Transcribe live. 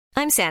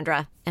I'm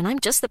Sandra, and I'm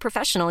just the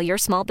professional your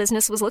small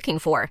business was looking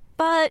for.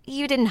 But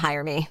you didn't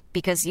hire me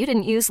because you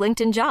didn't use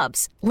LinkedIn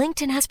Jobs.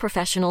 LinkedIn has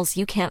professionals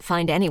you can't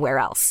find anywhere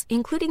else,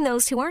 including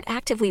those who aren't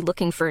actively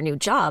looking for a new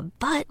job,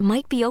 but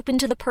might be open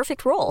to the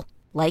perfect role,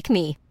 like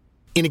me.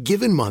 In a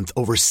given month,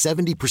 over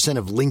 70%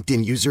 of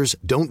LinkedIn users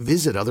don't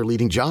visit other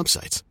leading job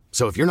sites.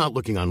 So if you're not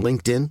looking on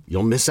LinkedIn,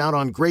 you'll miss out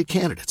on great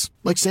candidates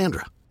like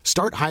Sandra.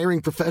 Start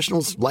hiring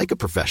professionals like a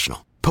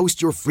professional.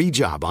 Post your free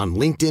job on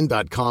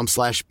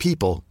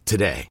linkedin.com/people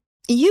today.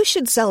 You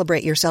should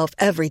celebrate yourself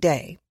every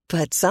day,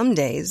 but some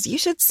days you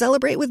should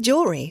celebrate with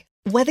jewelry.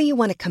 Whether you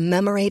want to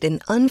commemorate an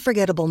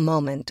unforgettable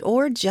moment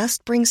or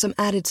just bring some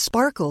added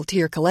sparkle to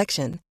your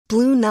collection,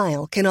 Blue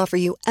Nile can offer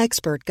you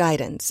expert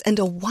guidance and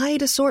a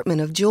wide assortment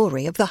of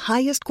jewelry of the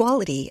highest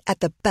quality at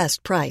the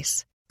best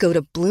price. Go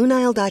to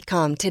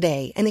BlueNile.com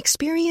today and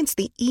experience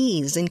the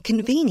ease and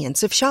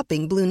convenience of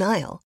shopping Blue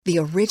Nile, the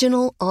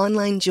original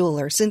online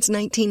jeweler since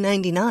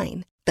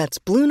 1999. That's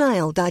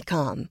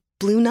BlueNile.com.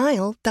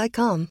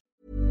 BlueNile.com.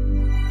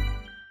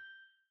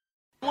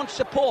 Wants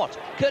support.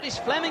 Curtis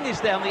Fleming is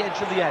there on the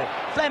edge of the area.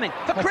 Fleming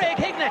for Craig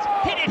Hignett.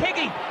 Hit it,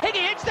 Higgy.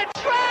 Higgy hits the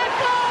track.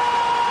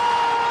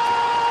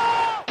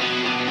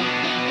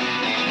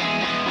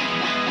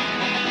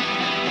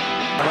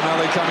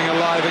 Ravanelli coming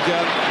alive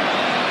again.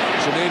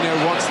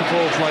 Juninho wants the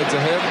ball played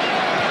to him.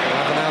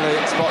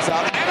 Ravanelli spots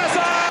out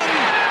Emerson!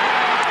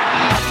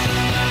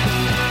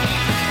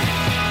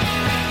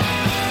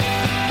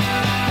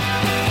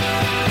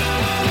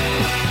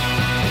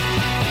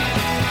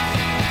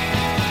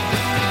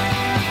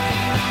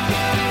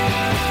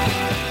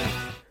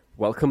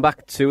 Welcome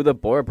back to the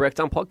Borough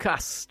Breakdown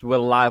Podcast. We're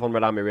live on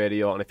Red Army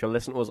Radio, and if you're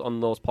listening to us on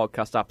those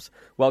podcast apps,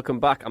 welcome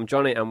back. I'm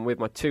Johnny, and with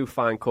my two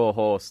fine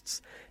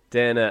co-hosts,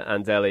 Dana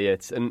and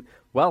Elliot. And,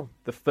 well,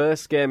 the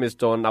first game is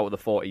done now with the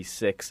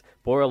 46.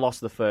 Borough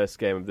lost the first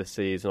game of the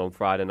season on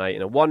Friday night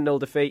in a 1-0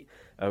 defeat,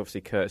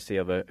 obviously courtesy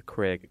of a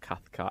Craig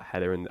Cathcart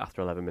header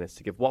after 11 minutes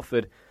to give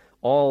Watford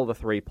all the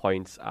 3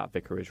 points at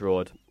Vicarage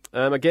Road.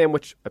 A game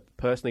which,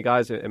 personally,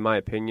 guys, in my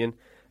opinion,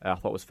 I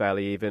thought was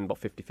fairly even, about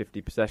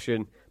 50-50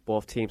 possession.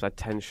 Both teams had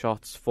 10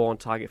 shots, 4 on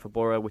target for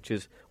Borough, which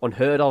is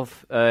unheard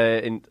of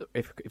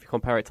if you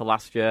compare it to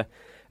last year.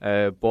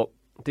 But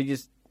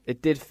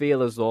it did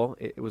feel as though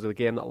it was a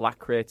game that lacked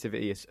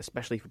creativity,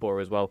 especially for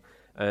Borough as well.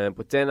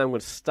 But then I'm going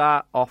to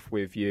start off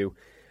with you.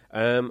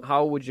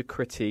 How would you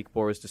critique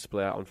Borough's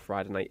display on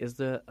Friday night? Is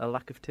there a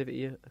lack of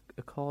activity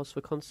a cause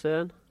for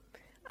concern?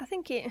 I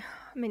think it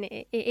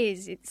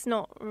is. It's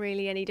not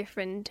really any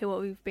different to what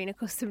we've been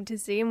accustomed to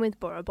seeing with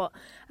Borough. But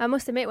I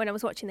must admit, when I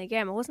was watching the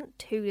game, I wasn't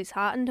too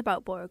disheartened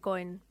about Borough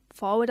going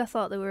forward. I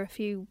thought there were a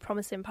few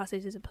promising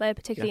passages of play,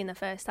 particularly in the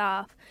first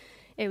half.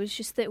 It was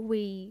just that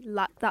we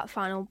lacked that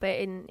final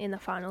bit in the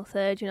final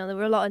third. You know, there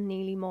were a lot of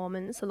Neely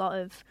moments, a lot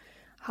of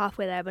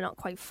halfway there but not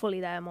quite fully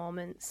there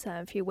moments,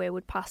 a few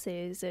wayward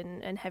passes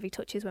and heavy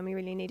touches when we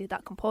really needed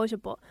that composure.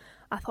 But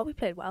I thought we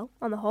played well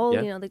on the whole.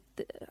 You know,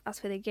 as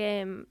for the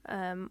game,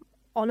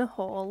 on a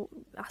whole,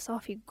 I saw a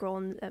few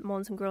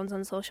moans and groans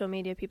on social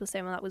media, people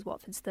saying, well, that was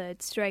Watford's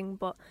third string.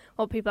 But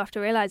what people have to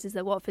realise is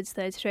that Watford's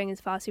third string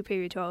is far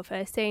superior to our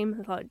first team.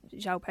 I thought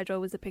João Pedro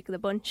was the pick of the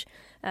bunch.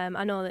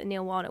 I know that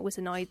Neil Warnock was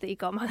annoyed that he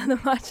got man of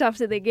the match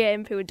after the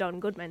game, who were Don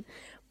Goodman.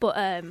 But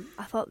I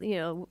thought we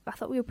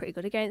were pretty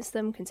good against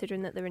them,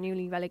 considering that they're a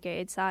newly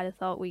relegated side. I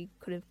thought we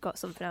could have got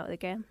something out of the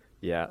game.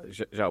 Yeah,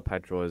 João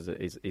Pedro is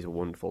a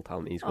wonderful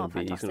talent. He's going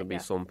to be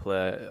some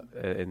player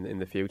in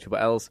the future.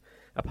 But else,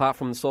 apart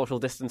from the social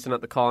distancing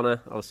at the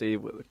corner, obviously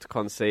to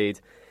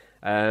concede,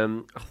 I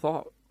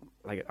thought,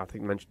 like I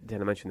think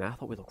Dana mentioned there, I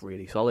thought we looked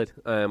really solid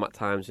at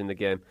times in the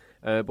game.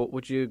 But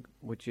would you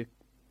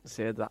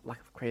say that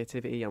lack of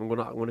creativity? I'm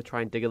gonna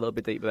try and dig a little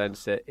bit deeper there and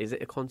say, is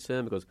it a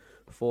concern? Because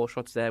 4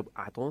 shots there,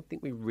 I don't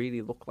think we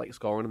really look like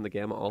scoring in the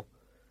game at all.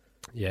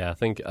 Yeah, I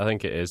think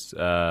it is.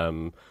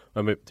 To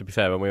be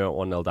fair, when we went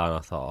 1-0 down, I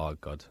thought, oh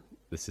god,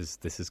 this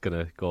is going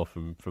to go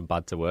from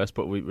bad to worse.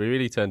 But we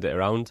really turned it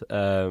around,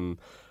 and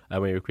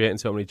we were creating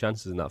so many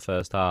chances in that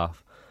first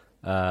half.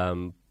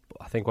 I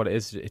think what it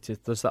is, it's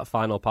just that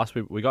final pass.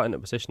 We got into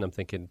position. I'm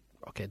thinking,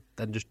 okay,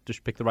 then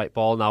just pick the right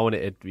ball now, and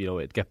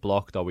it'd get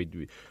blocked, or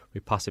we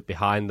pass it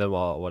behind them,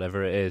 or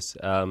whatever it is.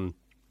 And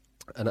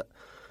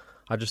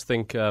I just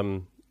think.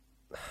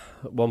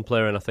 One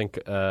player, and I think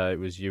it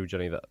was you,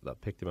 Johnny, that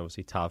picked him,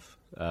 obviously Tav,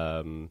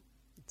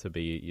 to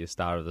be your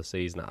star of the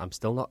season. I'm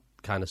still not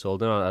kind of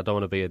sold. I don't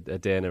want to be a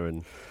Dana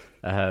and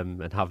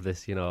have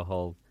this,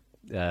 whole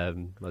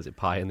was it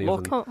pie in the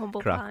oven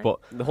crap. Pie. But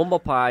the humble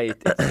pie,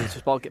 it's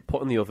just about get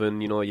put in the oven.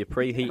 You're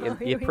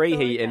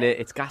preheating it.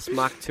 It's gas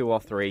mark 2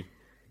 or 3.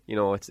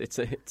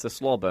 It's a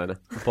slow burner.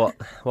 But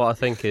what I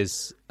think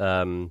is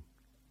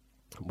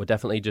we're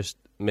definitely just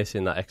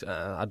missing that.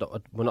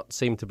 We're not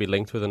seem to be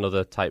linked with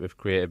another type of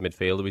creative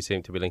midfielder. We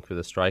seem to be linked with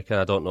a striker.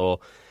 I don't know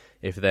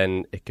if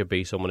then it could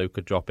be someone who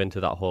could drop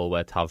into that hole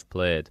where Tav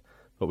played,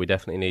 but we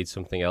definitely need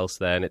something else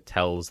there, and it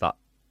tells that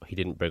he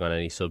didn't bring on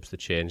any subs to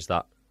change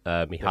that.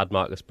 He had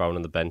Marcus Brown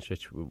on the bench,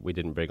 which we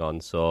didn't bring on,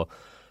 so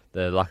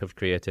the lack of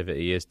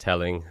creativity is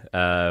telling.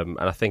 And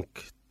I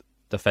think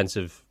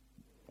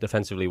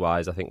defensively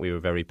wise, I think we were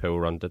very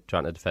poor on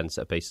trying to defend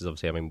set pieces.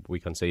 Obviously, I mean, we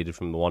conceded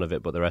from one of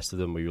it, but the rest of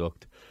them we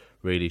looked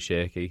really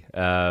shaky.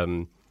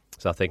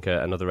 So I think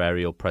another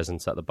aerial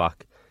presence at the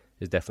back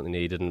is definitely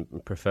needed,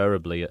 and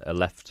preferably a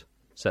left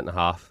centre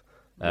half.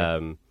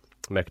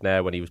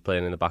 McNair, when he was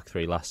playing in the back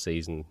three last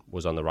season,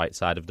 was on the right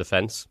side of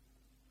defence.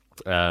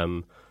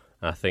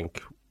 I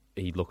think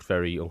he looked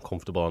very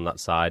uncomfortable on that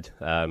side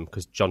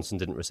because Johnson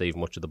didn't receive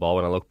much of the ball.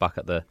 When I look back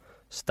at the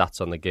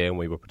stats on the game,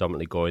 we were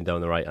predominantly going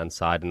down the right-hand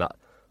side, and that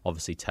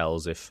obviously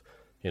tells if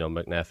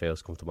McNair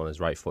feels comfortable on his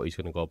right foot, he's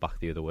going to go back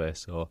the other way.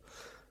 So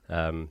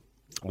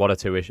one or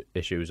two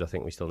issues I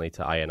think we still need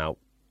to iron out,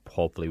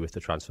 hopefully with the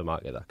transfer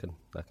market that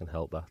can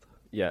help that.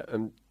 Yeah,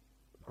 and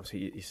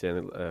obviously you're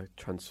saying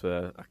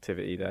transfer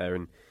activity there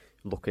and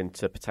looking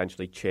to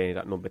potentially change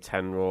that number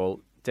 10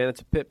 role. Dana,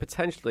 to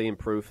potentially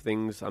improve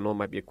things, I know it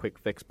might be a quick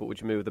fix, but would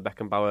you move the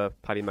Beckenbauer,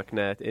 Paddy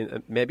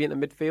McNair maybe into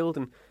midfield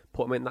and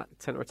put him in that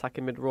centre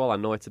attacking mid role? I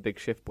know it's a big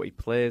shift, but he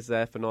plays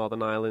there for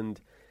Northern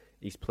Ireland.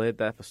 He's played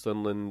there for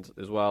Sunderland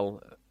as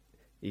well.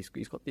 He's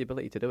got the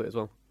ability to do it as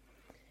well.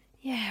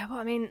 Yeah, well,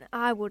 I mean,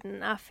 I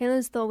wouldn't. I feel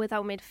as though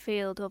without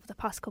midfield over the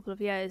past couple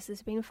of years,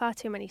 there's been far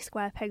too many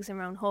square pegs in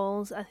round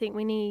holes. I think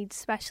we need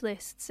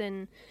specialists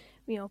and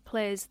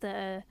players that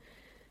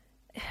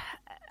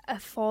are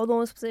for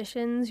those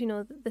positions,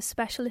 the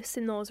specialists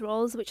in those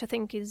roles, which I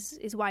think is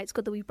why it's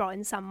good that we brought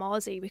in Sam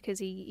Morsey, because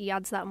he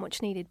adds that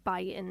much needed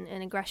bite and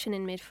aggression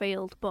in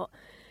midfield. But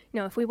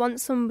if we want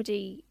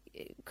somebody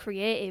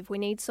creative, we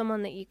need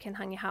someone that you can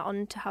hang your hat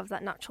on to have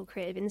that natural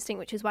creative instinct,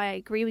 which is why I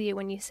agree with you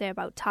when you say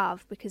about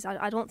Tav, because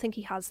I don't think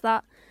he has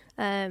that.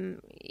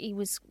 He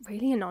was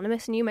really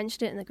anonymous, and you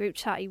mentioned it in the group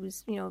chat. He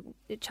was,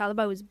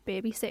 Chalobah was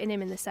babysitting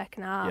him in the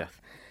second half.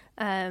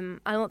 Yeah.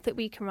 I don't think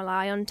we can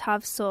rely on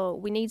Tav, so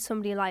we need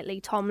somebody like Lee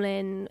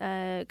Tomlin,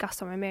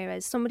 Gaston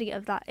Ramirez, somebody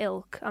of that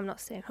ilk. I'm not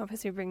saying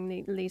obviously bring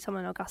Lee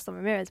Tomlin or Gaston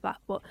Ramirez back,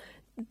 but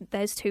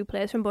there's two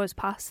players from Boro's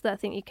past that I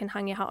think you can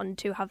hang your hat on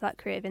to have that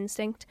creative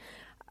instinct.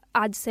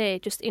 I'd say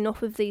just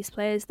enough of these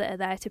players that are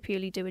there to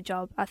purely do a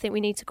job. I think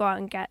we need to go out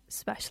and get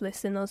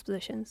specialists in those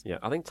positions. Yeah,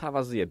 I think Tav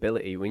has the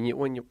ability when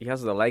he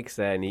has the legs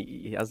there, and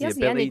he has the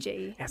ability.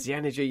 Energy. He has the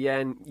energy, yeah,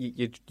 and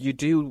you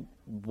do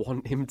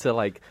want him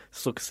to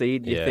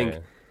succeed. You think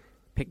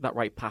pick that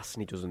right pass,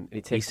 and he doesn't.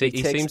 And he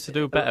seems to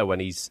do better when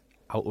he's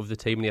out of the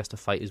team and he has to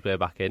fight his way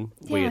back in.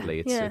 Weirdly,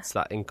 it's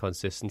that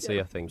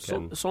inconsistency. I think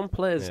some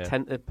players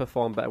tend to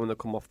perform better when they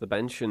come off the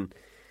bench, and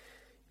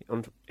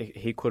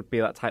he could be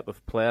that type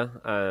of player.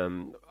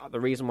 The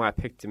reason why I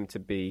picked him to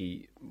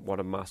be one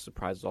of my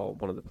surprises or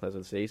one of the players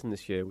of the season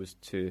this year was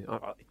to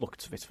look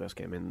at his first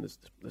game in.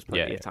 There's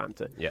plenty of time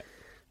for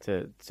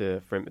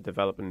him to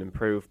develop and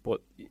improve.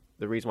 But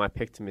the reason why I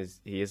picked him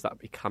is he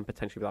can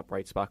potentially be that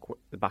bright spark.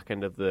 The back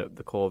end of the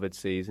COVID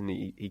season,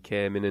 he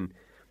came in and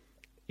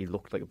he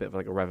looked like a bit of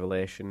a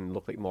revelation.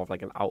 Looked like more of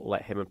an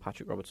outlet. Him and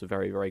Patrick Roberts were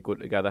very, very good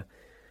together.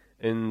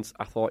 And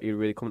I thought he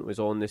really come to his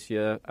own this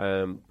year.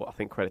 But I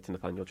think credit to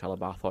Nathaniel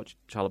Chalobah. I thought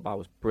Chalobah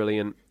was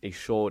brilliant. He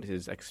showed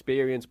his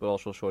experience, but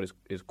also showed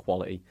his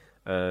quality.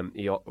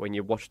 When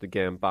you watch the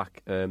game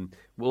back,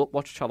 we'll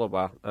watch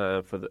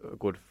Chalobah for the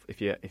good.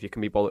 If you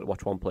can be bothered to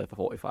watch one play for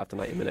 45 to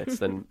 90 minutes,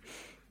 then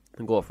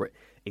go for it.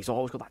 He's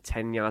always got that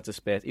 10 yards of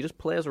space. He just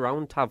plays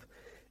around Tav.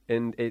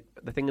 And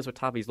the thing is with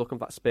Tav, he's looking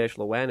for that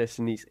spatial awareness,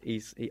 and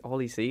all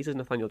he sees is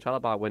Nathaniel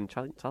Chalobah when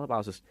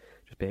Chalobah's just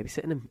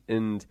babysitting him.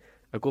 And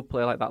a good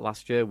player like that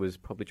last year was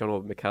probably John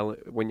Owen-Mikel.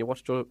 When you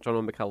watched John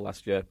Owen-Mikel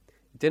last year,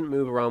 he didn't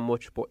move around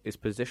much, but his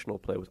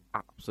positional play was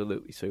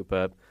absolutely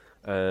superb.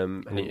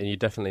 And you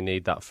definitely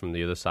need that from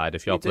the other side.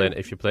 If you're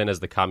playing as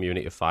the cam, you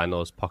need to find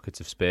those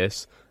pockets of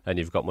space, and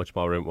you've got much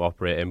more room to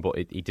operate in. But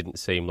he didn't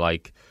seem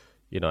like,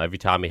 every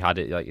time he had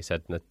it, like you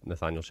said,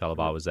 Nathaniel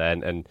Chalobah was there.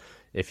 And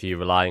if you're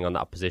relying on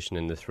that position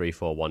in the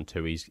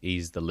 3-4-1-2,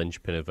 he's the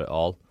linchpin of it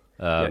all.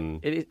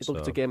 It's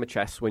a game of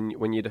chess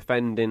when you're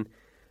defending.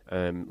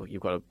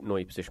 You've got to know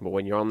your position, but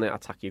when you're on the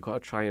attack, you've got to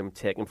try and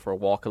take him for a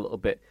walk a little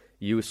bit,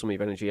 use some of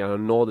your energy. And I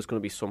know there's going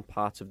to be some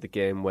parts of the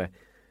game where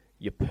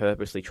you're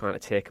purposely trying to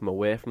take him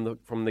away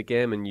from the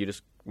game, and you're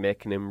just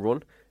making him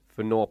run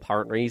for no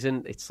apparent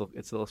reason. It's a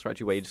little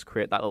strategy where you just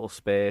create that little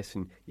space,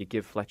 and you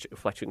give Fletcher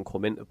can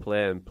come into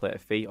play and play a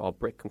feet, or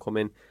Britt can come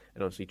in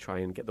and obviously try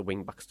and get the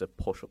wing backs to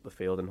push up the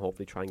field and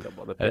hopefully try and get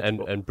on the pitch.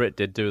 And Britt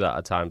did do that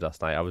at times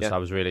last night. I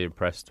was really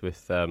impressed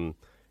with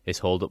his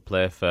hold-up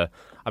play.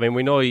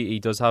 We know he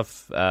does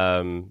have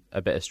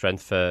a bit of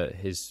strength for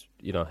his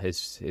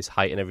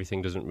height, and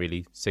everything doesn't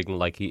really signal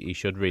like he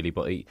should really,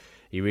 but he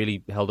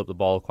really held up the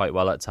ball quite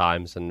well at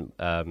times. And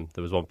there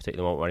was one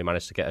particular moment where he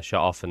managed to get a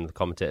shot off, and the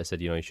commentator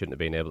said, he shouldn't have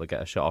been able to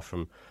get a shot off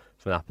from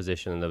that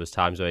position. And there was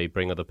times where he'd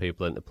bring other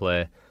people into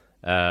play.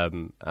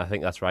 I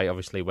think that's right.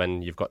 Obviously,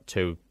 when you've got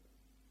two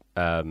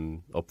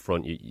up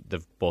front,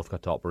 they've both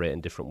got to operate in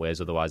different ways.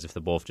 Otherwise, if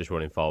they're both just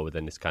running forward,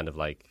 then it's kind of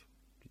like,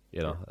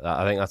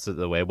 I think that's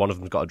the way. One of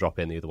them's got to drop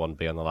in, the other one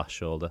be on the last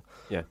shoulder.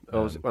 Yeah,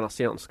 when I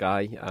see it on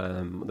Sky,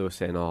 they were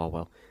saying,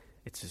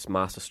 it's this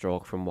master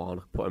stroke from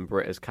Warnock putting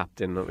Britt as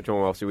captain, which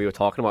obviously we were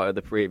talking about it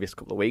the previous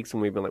couple of weeks,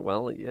 and we've been like,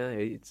 well, yeah,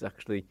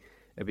 it'd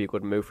be a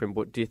good move for him.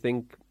 But do you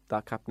think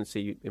that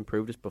captaincy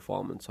improved his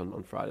performance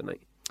on Friday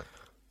night?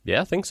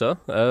 Yeah, I think so.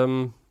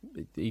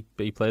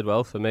 He played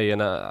well for me,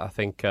 and I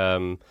think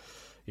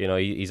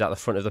he's at the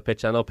front of the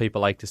pitch. I know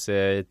people like to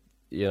say,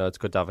 it's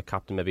good to have a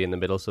captain maybe in the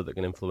middle so they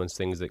can influence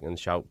things, they can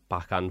shout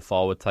back and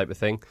forward type of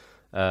thing.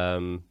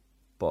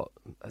 But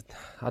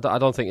I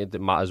don't think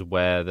it matters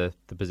where the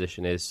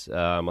position is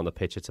on the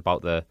pitch. It's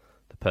about the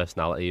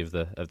personality of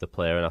the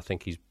player, and I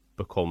think he's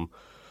become,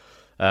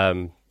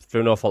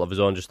 through no fault of his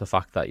own, just the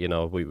fact that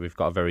we've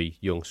got a very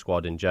young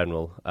squad in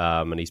general,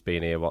 and he's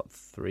been here 4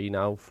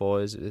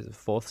 is it,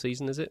 fourth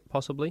season, is it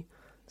possibly?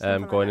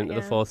 Going into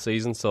the fourth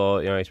season, so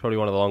he's probably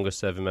one of the longest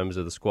serving members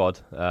of the squad.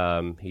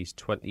 He's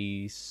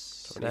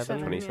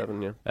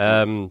 27, yeah.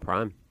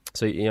 Prime.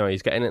 So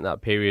he's getting in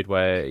that period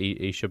where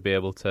he should be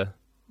able to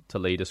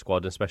lead a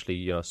squad,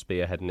 especially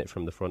spearheading it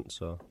from the front.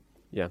 So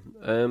yeah.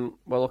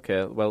 Well,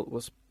 okay. Well,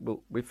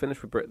 we've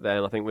finished with Britt there,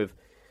 and I think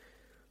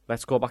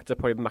let's go back to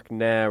probably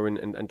McNair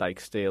and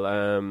Dijksteel.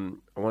 I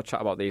want to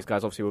chat about these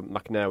guys. Obviously, with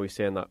McNair, we're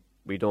saying that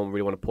we don't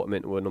really want to put him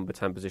into a number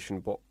 10 position,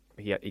 but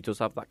he does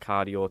have that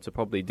cardio to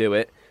probably do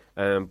it.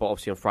 But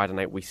obviously on Friday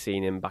night we've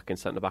seen him back in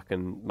centre-back,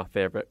 and my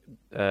favourite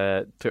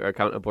Twitter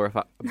account,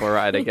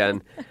 Borat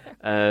again,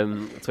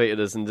 tweeted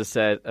us and just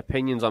said,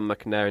 opinions on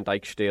McNair and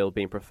Dijksteel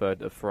being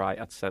preferred to Fry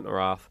at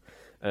centre-half.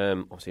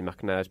 Obviously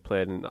McNair's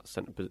played in that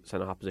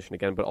centre-half position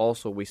again, but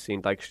also we've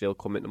seen Dijksteel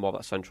come into more of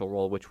that central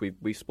role, which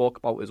we spoke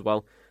about as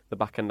well. The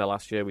back end of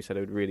last year, we said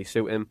it would really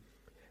suit him.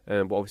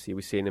 But obviously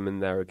we've seen him in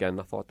there again.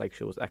 I thought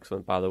Dijksteel was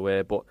excellent, by the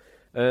way. But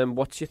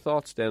what's your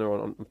thoughts, Dana,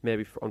 on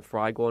maybe on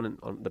Fry going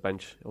on the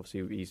bench?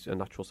 Obviously he's a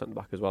natural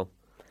centre-back as well.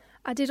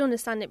 I did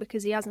understand it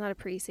because he hasn't had a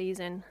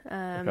pre-season,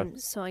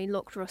 so he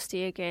looked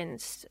rusty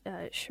against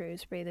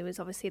Shrewsbury. There was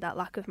obviously that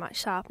lack of match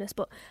sharpness,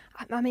 but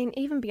I mean,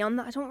 even beyond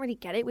that, I don't really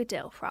get it with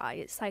Dale Fry.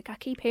 It's like I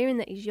keep hearing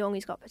that he's young,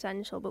 he's got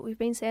potential, but we've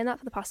been saying that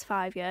for the past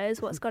 5 years.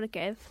 What's got to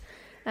give?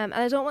 And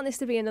I don't want this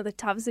to be another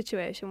Tav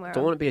situation where...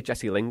 Don't want to be a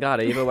Jesse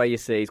Lingard either, where you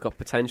say he's got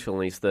potential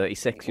and he's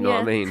 36, you know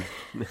what I mean?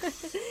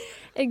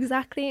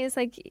 Exactly. It's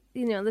like,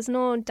 there's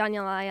no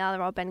Daniel Ayala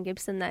or Ben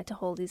Gibson there to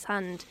hold his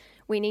hand.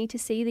 We need to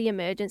see the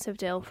emergence of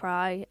Dale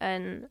Fry,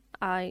 and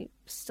I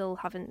still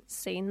haven't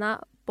seen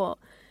that. But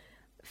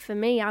for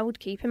me, I would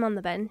keep him on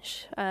the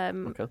bench.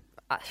 Okay.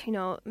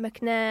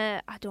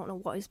 McNair, I don't know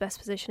what his best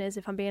position is,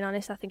 if I'm being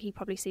honest. I think he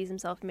probably sees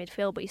himself in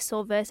midfield, but he's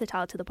so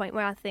versatile to the point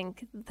where I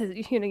think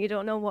that, you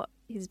don't know what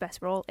his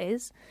best role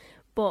is.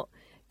 But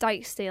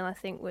Dijksteel, I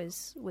think,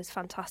 was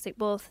fantastic.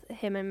 Both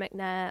him and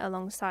McNair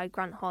alongside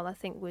Grant Hall, I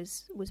think,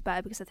 was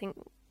better, because I think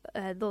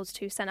those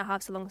two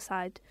centre-halves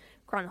alongside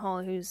Grant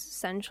Hall, who's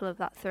central of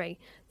that three,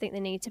 I think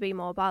they need to be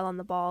mobile on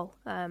the ball.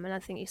 And I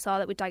think you saw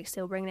that with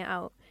Dijksteel bringing it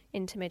out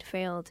into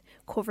midfield,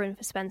 covering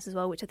for Spence as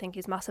well, which I think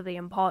is massively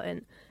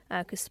important,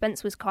 because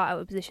Spence was caught out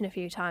of position a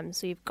few times,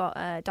 so you've got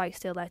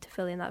Dijksteel there to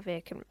fill in that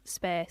vacant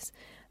space.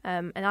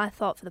 And I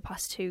thought for the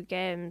past 2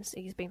 games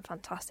he's been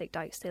fantastic,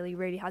 Dijksteel. He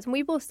really has. And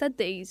we both said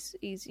that he's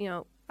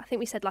I think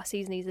we said last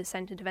season he's a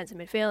centre defensive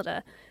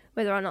midfielder.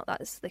 Whether or not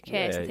that's the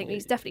case, I think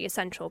he's definitely a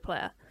central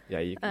player. Yeah,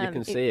 you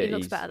can see it. He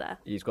looks better there.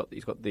 He's got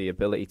the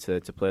ability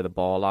to play the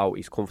ball out.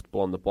 He's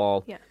comfortable on the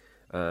ball. Yeah.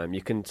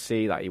 You can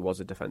see that he was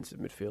a defensive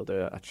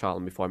midfielder at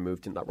Charlton before he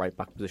moved into that right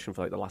back position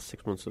for the last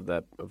 6 months of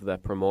their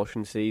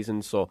promotion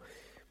season. So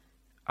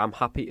I'm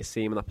happy to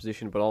see him in that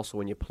position, but also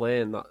when you're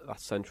playing that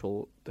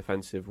central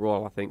defensive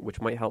role, I think,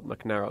 which might help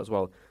McNair out as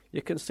well,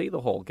 you can see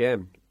the whole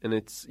game, and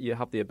you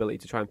have the ability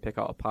to try and pick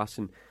out a pass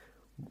and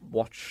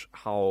watch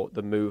how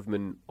the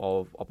movement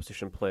of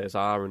opposition players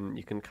are, and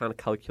you can kind of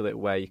calculate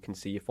where you can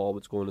see your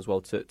forwards going as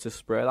well to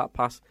spray that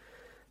pass.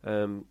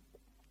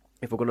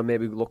 If we're going to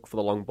maybe look for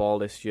the long ball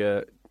this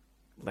year,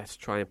 let's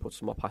try and put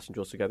some more passing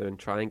drills together and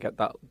try and get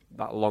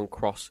that long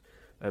cross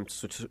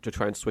to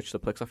try and switch the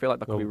play. 'Cause I feel like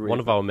that could be really...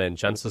 One of our main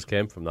chances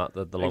came from that,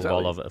 the long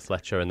Exactly. ball over to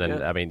Fletcher, and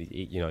then, I mean,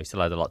 he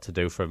still had a lot to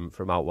do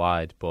from out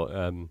wide, but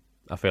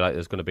I feel like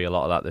there's going to be a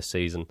lot of that this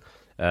season.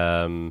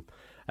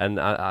 And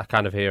I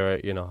kind of hear,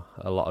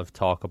 a lot of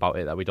talk about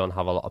it, that we don't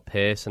have a lot of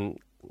pace, and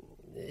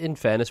in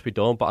fairness, we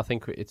don't, but I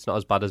think it's not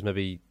as bad as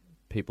maybe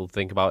people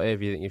think about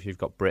it. If you've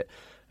got Britt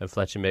and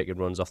Fletcher making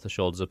runs off the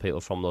shoulders of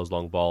people from those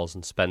long balls,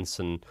 and Spence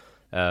and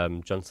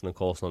Johnson and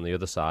Coulson on the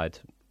other side,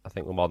 I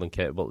think we're more than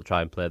capable to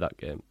try and play that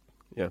game.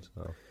 Yeah,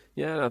 so.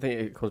 Yeah, and I think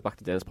it comes back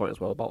to Dan's point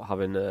as well about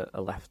having a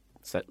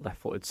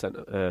left-footed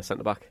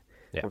centre back.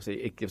 Yeah.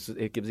 Obviously, it gives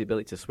the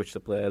ability to switch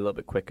the play a little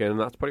bit quicker, and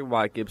that's probably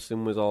why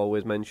Gibson was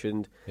always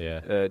mentioned.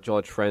 Yeah.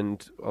 George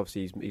Friend,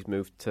 obviously, he's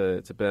moved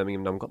to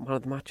Birmingham now and got man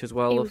of the match as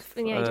well.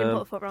 He didn't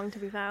put a foot wrong, to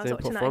be fair. I was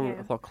watching that game.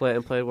 I thought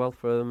Clayton played well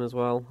for them as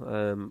well.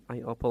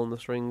 All pulling the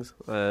strings.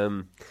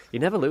 He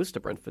never loses to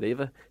Brentford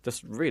either.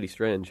 Just really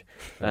strange.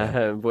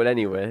 But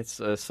anyway,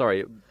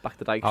 sorry. Back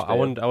to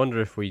Dijksteel. I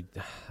wonder if I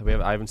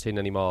haven't seen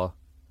any more.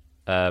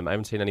 I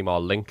haven't seen any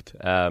more linked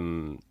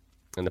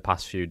in the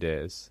past few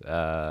days,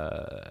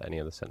 any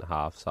other centre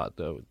halves.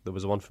 There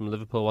was one from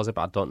Liverpool, was it?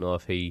 But I don't know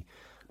if he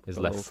is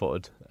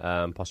left-footed,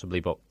 possibly.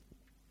 But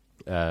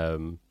I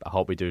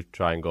hope we do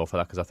try and go for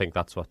that, because I think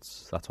that's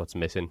what's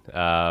missing.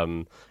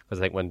 Because I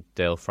think when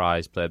Dale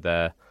Fry's played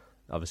there,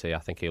 obviously I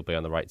think he'll be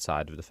on the right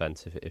side of the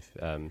fence if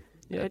the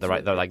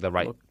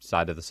right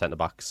side of the centre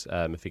backs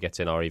if he gets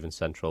in, or even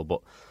central.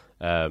 But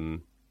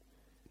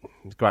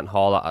Grant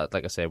Hall,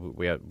 like I say,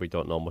 we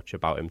don't know much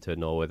about him to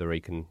know whether he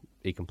can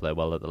play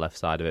well at the left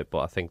side of it. But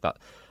I think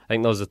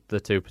those are the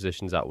two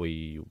positions that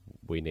we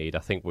need. I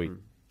think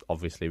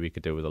obviously we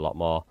could do with a lot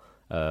more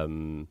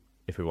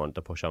if we wanted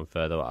to push on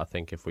further. But I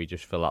think if we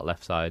just fill that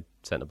left side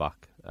centre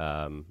back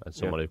and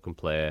someone who can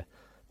play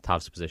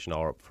Tav's position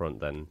or up front,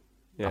 then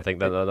I think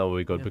that will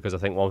be good. Because I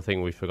think one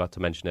thing we forgot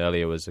to mention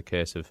earlier was a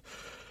case of,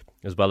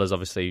 as well as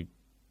obviously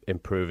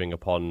improving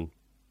upon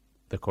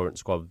the current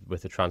squad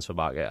with the transfer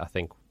market, I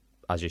think,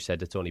 as you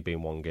said, it's only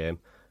been one game.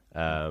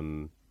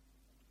 And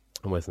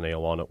with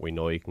Neil Warnock, we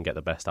know he can get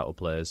the best out of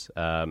players.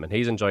 And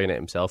he's enjoying it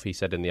himself. He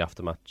said in the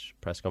aftermatch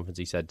press conference,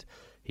 he said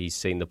he's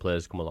seen the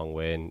players come a long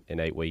way in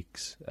 8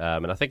 weeks.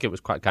 And I think it was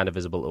quite kind of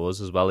visible to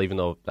us as well, even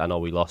though I know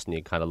we lost, and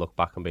you kind of look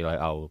back and be like,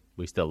 oh,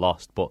 we still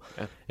lost. But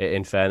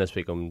in fairness,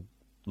 we can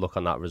look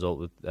on that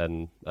result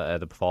and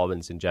the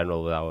performance in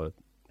general with our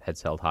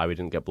heads held high. We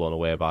didn't get blown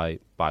away by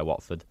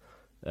Watford.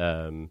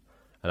 And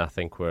I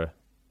think we're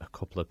a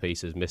couple of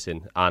pieces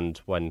missing. And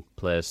when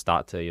players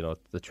start to,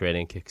 the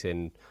training kicks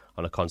in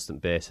on a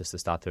constant basis, they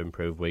start to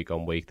improve week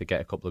on week, they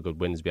get a couple of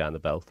good wins behind the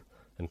belt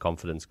and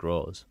confidence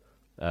grows.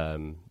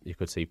 You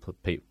could see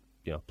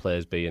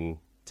players being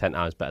 10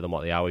 times better than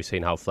what they are. We've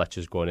seen how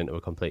Fletcher's going into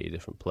a completely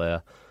different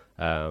player.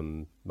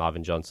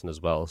 Marvin Johnson as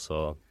well.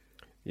 So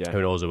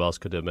who knows who else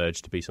could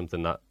emerge to be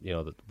something that,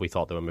 that we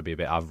thought they were maybe a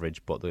bit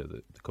average, but they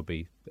could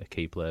be a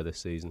key player this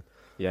season.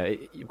 Yeah,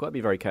 you've got to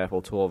be very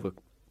careful to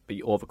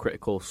be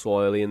overcritical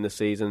so early in the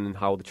season and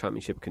how the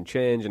Championship can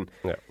change. And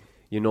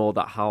you know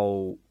that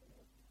how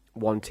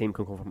one team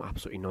can come from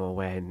absolutely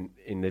nowhere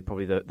in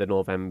probably the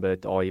November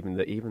or even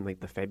like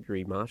the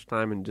February, March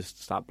time, and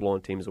just start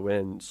blowing teams away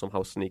and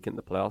somehow sneak into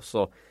the playoffs.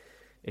 So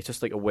it's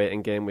just like a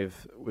waiting game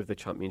with the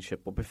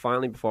Championship. But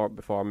finally, before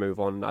I move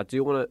on, I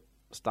do want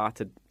to start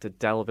to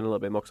delve in a little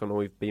bit more, because I know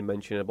we've been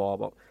mentioning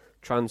about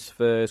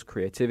transfers,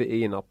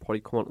 creativity, and I'll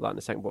probably come on to that in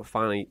a second. But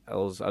finally, I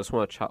just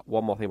want to chat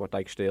one more thing about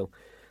Dijksteel.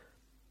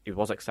 He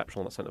was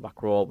exceptional in that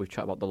centre-back role. We've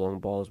chatted about the long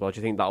ball as well. Do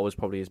you think that was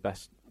probably his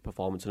best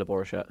performance in a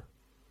Borough shirt?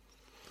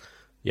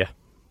 Yeah,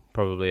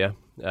 probably, yeah.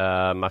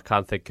 I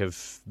can't think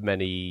of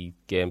many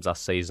games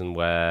last season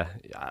where,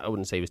 I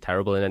wouldn't say he was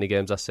terrible in any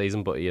games last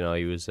season, but he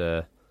was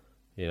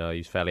he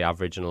was fairly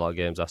average in a lot of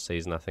games last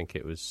season. I think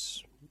it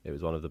was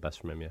one of the best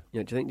from him, yeah.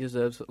 Yeah, do you think he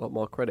deserves a lot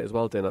more credit as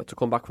well, Dana? To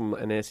come back from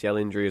an ACL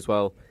injury as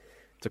well,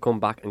 to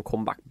come back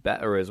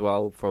better as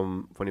well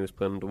from when he was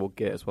playing under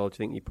Woodgate as well. Do you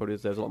think he probably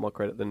deserves a lot more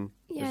credit than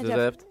he's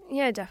deserved?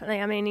 Yeah,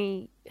 definitely. I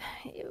mean,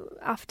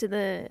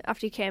 after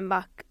he came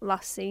back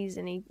last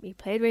season, he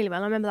played really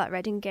well. I remember that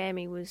Reading game;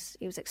 he was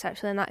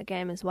exceptional in that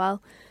game as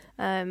well.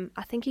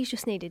 I think he's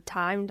just needed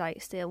time.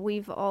 Dijksteel,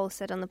 we've all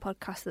said on the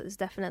podcast that there's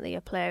definitely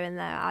a player in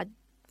there. I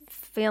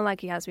feel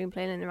like he has been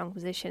playing in the wrong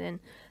position, and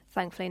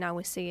thankfully now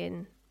we're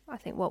seeing, I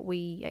think, what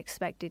we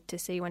expected to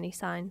see when he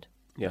signed.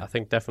 Yeah, I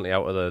think definitely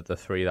out of the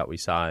three that we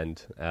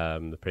signed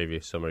the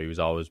previous summer, he was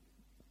always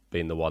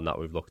been the one that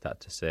we've looked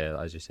at to say,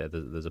 as you said,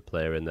 there's a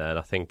player in there. And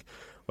I think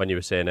when you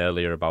were saying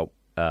earlier about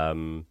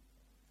him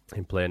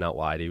playing out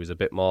wide, he was a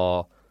bit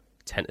more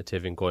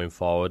tentative in going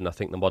forward. And I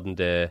think the modern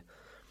day,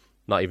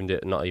 not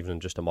even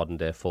just a modern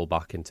day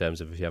full-back in terms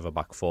of if you have a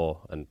back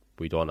four, and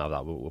we don't have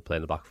that, we're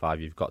playing the back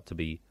five, you've got to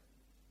be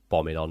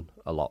bombing on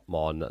a lot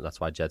more, and that's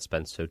why Jed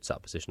Spence suits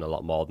that position a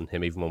lot more than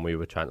him. Even when we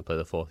were trying to play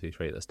the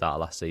 4-3-3 at the start of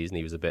last season,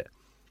 he was a bit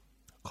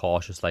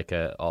cautious, like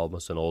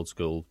almost an old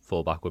school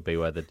fullback would be,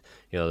 where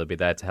they'd be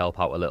there to help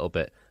out a little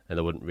bit, and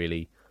they wouldn't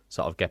really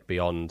sort of get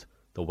beyond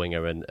the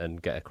winger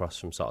and get across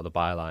from sort of the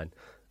byline.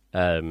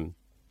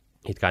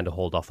 He'd kind of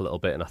hold off a little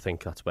bit, and I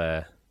think that's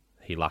where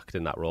he lacked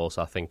in that role.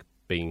 So I think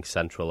being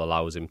central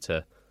allows him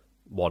to,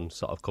 one,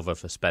 sort of cover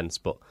for Spence,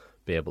 but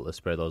be able to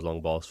spray those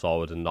long balls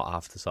forward and not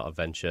have to sort of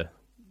venture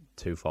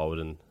too forward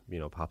and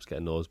perhaps get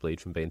a nosebleed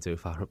from being too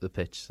far up the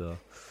pitch. So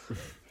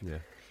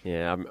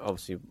yeah,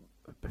 obviously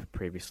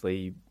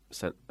previously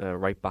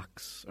right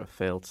backs have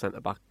failed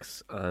centre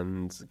backs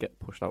and get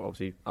pushed out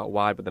obviously out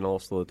wide, but then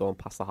also they don't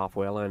pass the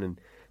halfway line,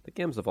 and the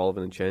game's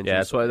evolving and changing.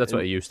 Yeah, that's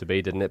what it used to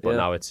be, didn't it? But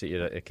now it's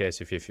a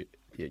case if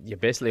you're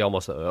basically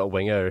almost a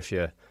winger if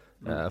you're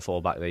a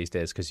full back these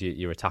days, because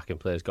your attacking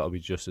player's got to be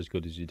just as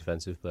good as your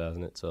defensive player,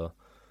 hasn't it? So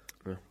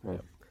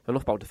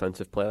enough about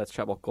defensive play. Let's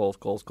chat about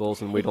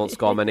goals, and we don't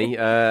score many.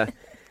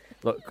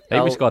 Look,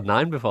 we scored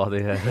 9 before the.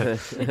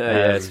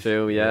 Yeah, it's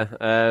true. Yeah.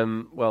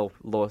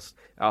 Lowest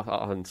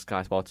on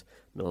Sky Sports,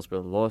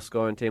 Middlesbrough, the lowest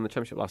scoring team in the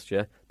Championship last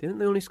year. Didn't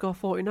they only score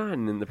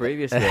 49 in the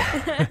previous year?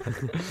 I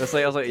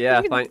was like,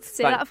 yeah.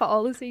 Say that for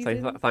all the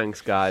season.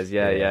 Thanks, guys.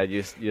 Yeah.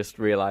 Just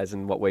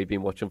realising what we've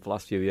been watching for the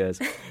last few years.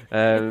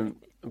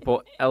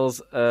 But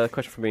Els,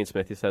 question from Ian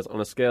Smith. He says,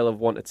 on a scale of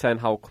 1 to 10,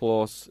 how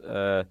close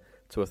to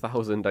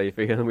 1,000 are you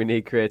feeling we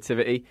need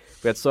creativity?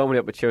 We had so many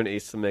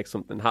opportunities to make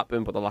something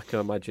happen, but the lack of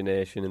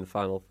imagination in the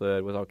final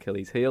third was our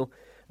Achilles heel.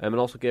 And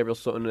also Gabriel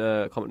Sutton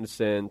commented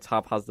saying,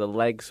 Tav has the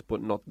legs,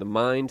 but not the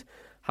mind.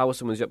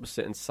 Howson was the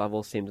opposite, and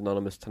Saville seemed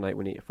anonymous tonight.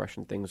 We need to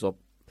freshen things up.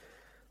 On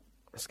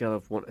a scale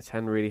of 1 to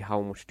 10, really,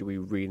 how much do we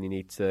really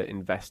need to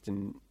invest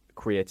in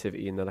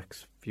creativity in the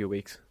next few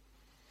weeks?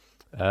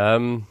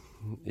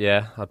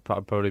 Yeah, I'd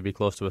probably be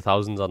close to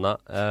 1,000 on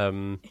that.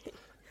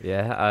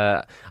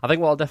 I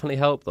think what'll definitely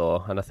help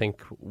though, and I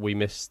think we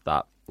missed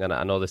that, and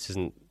I know this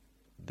isn't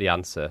the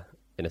answer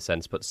in a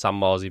sense, but Sam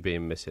Morsy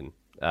being missing.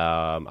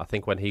 I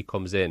think when he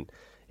comes in,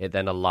 it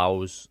then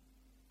allows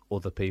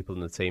other people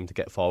in the team to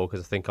get forward,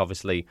 because I think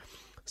obviously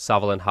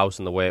Saville and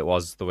Howson, the way it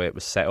was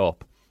set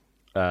up,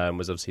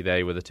 was obviously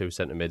they were the two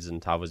centre mids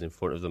and Tav was in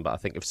front of them. But I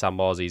think if Sam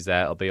Morsy's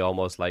there, it'll be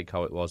almost like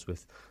how it was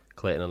with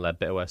Clayton and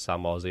Leadbitter, where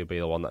Sam Morsy will be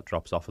the one that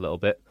drops off a little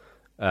bit.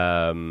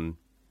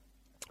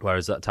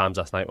 Whereas at times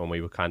last night when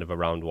we were kind of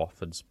around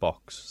Watford's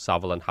box,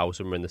 Saville and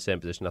Howson were in the same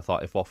position. I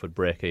thought if Watford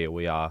break here,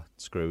 we are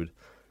screwed.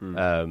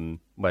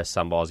 Whereas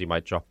Sam Morsy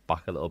might drop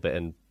back a little bit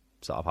and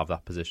sort of have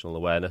that positional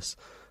awareness.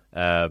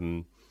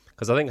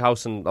 Because I think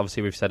Howson,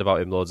 obviously we've said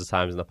about him loads of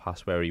times in the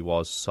past where he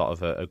was sort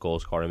of a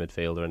goal-scoring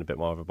midfielder and a bit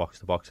more of a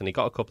box-to-box, and he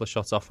got a couple of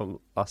shots off from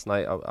last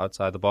night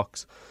outside the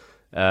box.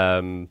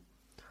 So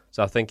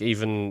I think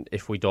even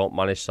if we don't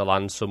manage to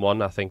land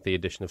someone, I think the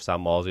addition of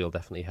Sam Morsy will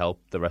definitely help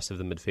the rest of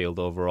the midfield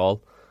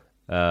overall.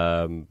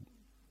 But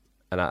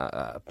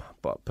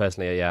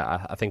personally,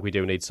 yeah, I think we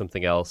do need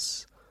something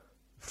else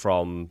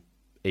from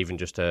even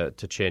just to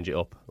change it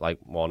up, like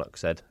Warnock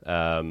said.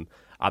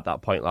 At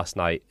that point last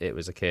night, it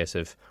was a case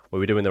of we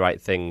were doing the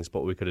right things,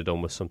 but we could have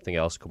done with something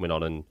else coming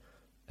on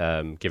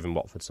and giving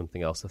Watford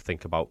something else to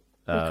think about.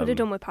 We could have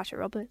done with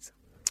Patrick Roberts.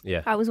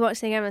 Yeah. I was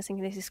watching the game and I was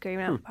thinking, this is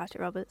screaming out for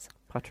Patrick Roberts.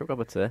 Patrick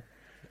Roberts, eh?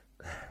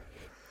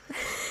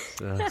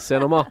 Say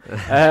no more.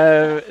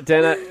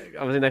 Dana,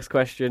 obviously, next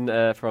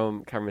question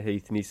from Cameron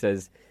Heath, and he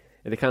says,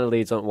 it kind of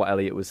leads on what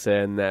Elliot was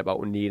saying there about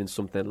we needing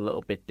something a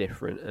little bit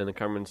different. And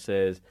Cameron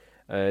says,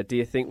 do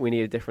you think we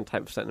need a different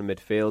type of centre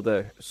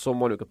midfielder?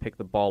 Someone who could pick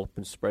the ball up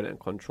and spread it and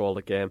control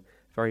the game.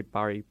 Very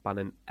Barry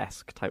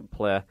Bannon-esque type of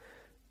player.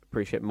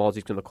 Appreciate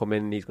Morsy's going to come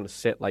in and he's going to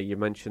sit, like you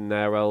mentioned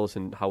there, Els,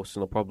 and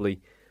Howson will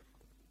probably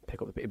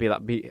pick up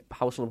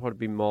Howson will probably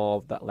be more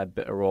of that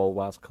Leadbitter role,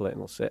 whilst Clayton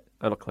will sit.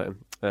 Not Clayton,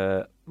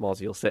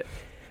 Morsy will sit.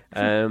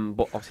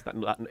 But obviously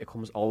that it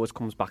always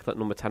comes back to that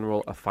number 10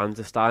 role. A fans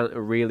are starting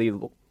to really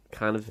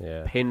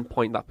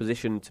pinpoint that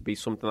position to be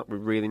something that we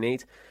really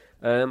need.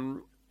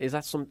 Is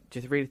that do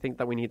you really think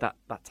that we need that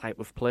type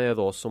of player,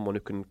 or someone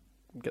who can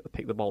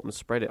pick the ball and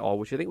spread it, or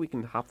would you think we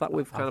can have that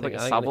with kind of like a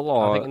Saville?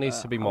 I think it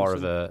needs to be more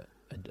of a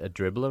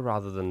dribbler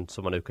rather than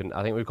someone who can.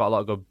 I think we've got a lot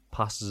of good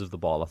passes of the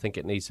ball. I think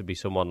it needs to be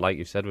someone, like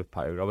you said, with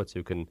Patrick Roberts,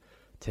 who can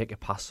take it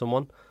past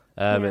someone.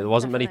 There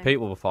wasn't many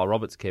people before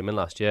Roberts came in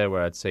last year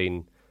where I'd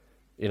seen,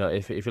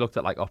 if you looked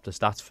at like Opta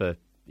stats for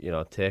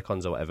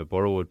take-ons or whatever,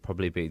 Borough would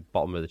probably be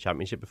bottom of the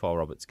Championship before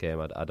Roberts came,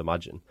 I'd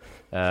imagine.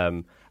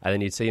 And then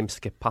you'd see him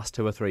skip past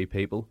 2 or 3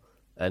 people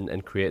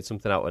and create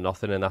something out of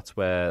nothing, and I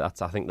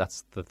think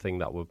that's the thing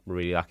that we're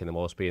really lacking the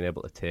most, being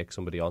able to take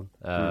somebody on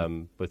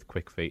with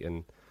quick feet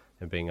and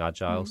being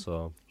agile.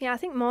 So yeah, I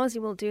think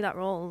Morsy will do that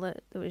role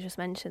that was just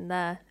mentioned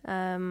there.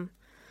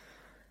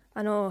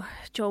 I know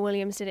Joe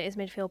Williams did it as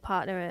midfield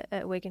partner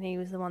at Wigan. He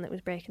was the one that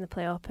was breaking the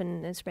play up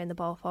and spraying the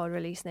ball forward,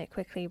 releasing it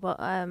quickly. But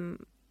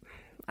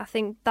I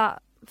think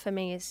that for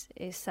me is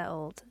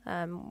settled.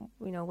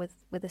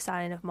 With the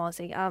signing of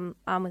Morsy,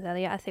 I'm with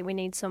Elliot. I think we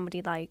need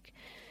somebody like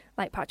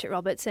Patrick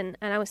Roberts, and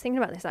I was thinking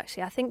about this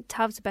actually. I think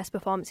Tav's best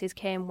performances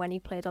came when he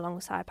played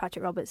alongside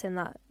Patrick Roberts in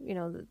that,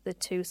 the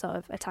two sort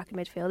of attacking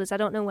midfielders. I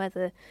don't know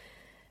whether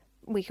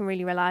we can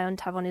really rely on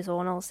Tav on his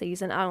own all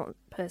season. I don't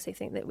personally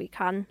think that we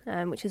can,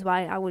 which is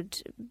why I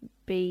would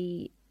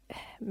be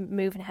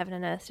moving heaven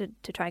and earth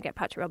to try and get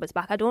Patrick Roberts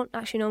back. I don't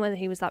actually know whether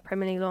he was that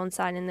Premier League loan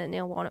signing that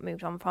Neil Warnock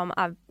moved on from.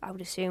 I would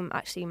assume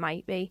actually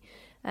might be,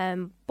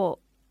 but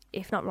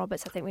if not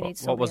Roberts, I think we need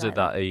somebody. What was it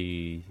like that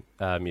he?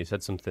 You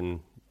said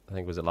something, I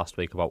think was it last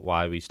week, about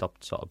why we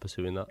stopped sort of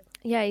pursuing that?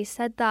 Yeah, he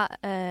said that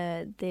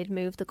they'd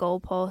moved the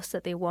goalpost,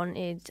 that they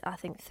wanted, I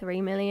think,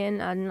 3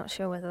 million. I'm not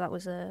sure whether that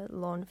was a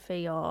loan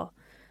fee or,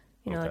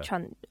 a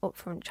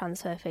upfront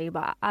transfer fee,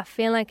 but I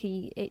feel like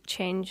it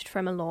changed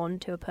from a loan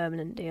to a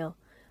permanent deal,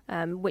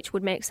 which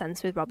would make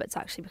sense with Roberts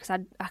actually, because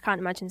I can't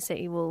imagine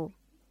City will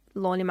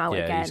loan him out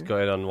again. Yeah, he's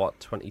going on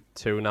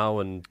 22 now,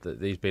 and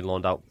he's been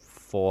loaned out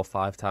 4 or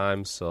 5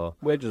 times. So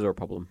wages are a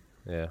problem.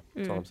 Yeah,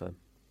 that's all I'm saying.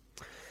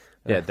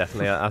 Yeah,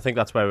 definitely. I think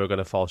that's where we're going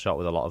to fall short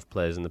with a lot of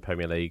players in the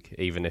Premier League,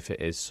 even if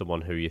it is someone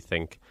who you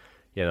think,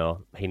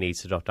 he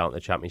needs to drop down to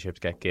the Championship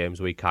to get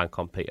games. We can't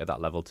compete at that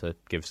level to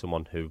give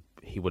someone who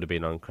he would have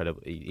been on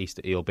incredible.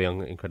 He'll be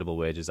on incredible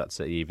wages at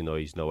City, even though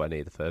he's nowhere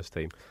near the first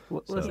team.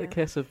 Well, is it a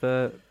case of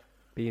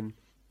being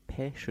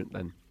patient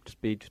then?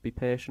 Just be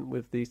patient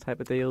with these type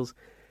of deals.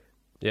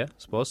 Yeah, I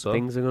suppose so.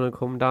 Things are going to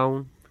come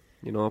down.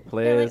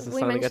 Players are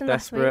starting to get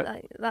desperate. Last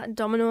week, that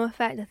domino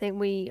effect. I think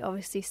we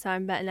obviously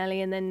signed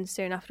Bettinelli, and then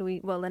soon after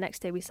the next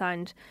day we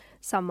signed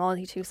Sam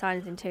Morley, 2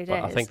 signings in 2 days.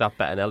 But I think that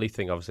Bettinelli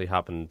thing obviously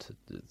happened,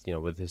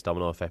 with his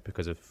domino effect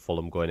because of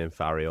Fulham going in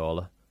for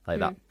Areola.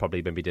 That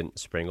probably maybe didn't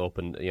spring up,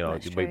 and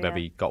we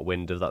maybe got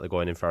wind of that they're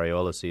going in for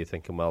Areola, so you're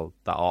thinking, well,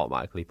 that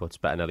automatically puts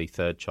Bettinelli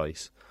third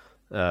choice.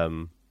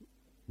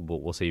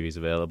 We'll see if he's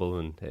available,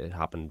 and it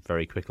happened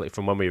very quickly.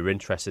 From when we were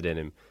interested in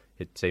him,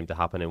 it seemed to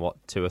happen in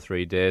 2 or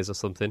 3 days or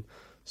something.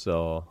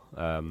 So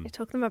it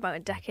took them about a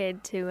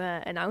decade to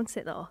announce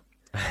it, though.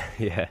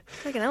 Yeah.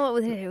 What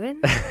were they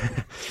doing?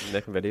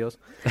 Making videos.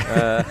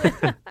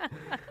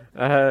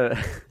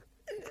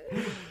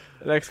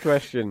 Next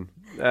question.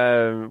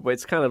 But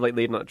it's kind of like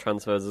leading on to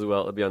transfers as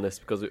well, to be honest,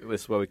 because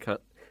this is where it's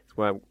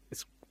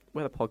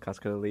where the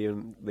podcast kind of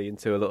lean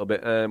to a little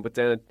bit. But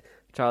then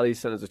Charlie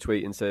sent us a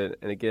tweet and said,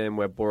 in a game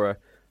where Borough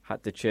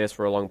had to chase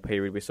for a long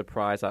period, we're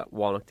surprised that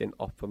Warnock didn't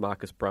opt for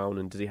Marcus Brown,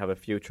 and does he have a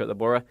future at the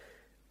Borough?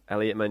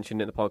 Elliot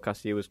mentioned in the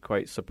podcast he was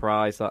quite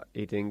surprised that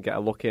he didn't get a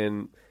look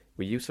in.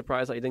 Were you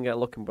surprised that he didn't get a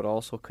look in, but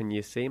also can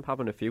you see him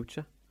having a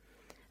future?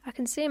 I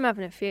can see him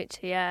having a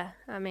future, yeah.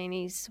 I mean,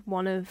 he's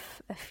one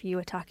of a few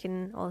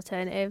attacking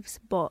alternatives,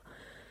 but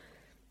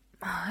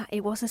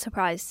it was a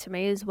surprise to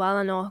me as well.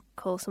 I know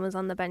Coulson was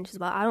on the bench as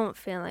well. I don't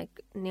feel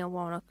like Neil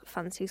Warnock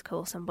fancies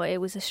Coulson, but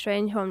it was a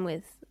strange one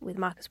with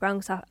Marcus Brown,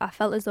 because I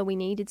felt as though we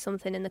needed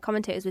something, and the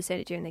commentators were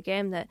saying it during the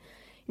game that,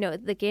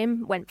 the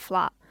game went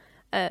flat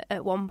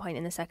at one point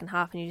in the second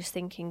half, and you're just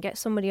thinking, get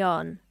somebody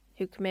on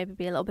who can maybe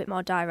be a little bit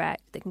more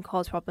direct, that can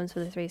cause problems for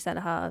the 3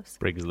 centre-halves.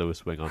 Briggs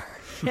Lewis wing on.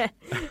 Yeah,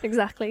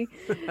 exactly.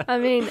 I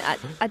mean,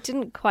 I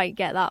didn't quite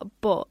get that,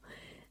 but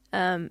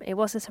it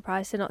was a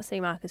surprise to not see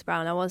Marcus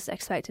Brown. I was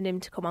expecting him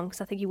to come on, because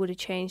I think he would have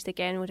changed the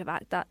game, would have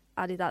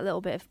added that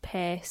little bit of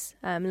pace,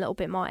 a little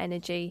bit more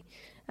energy,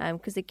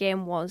 because the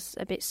game was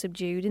a bit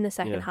subdued in the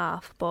second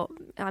half. But,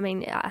 I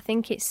mean, I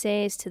think it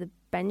says to the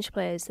bench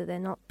players that they're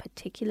not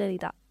particularly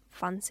that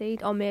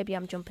fancied, or maybe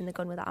I'm jumping the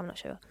gun with that, I'm not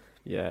sure.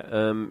 Yeah,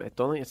 I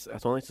don't think it's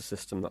a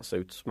system that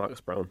suits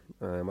Marcus Brown.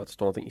 I just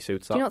don't think he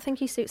suits that. Do you not think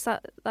he suits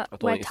that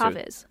where Tav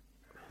is?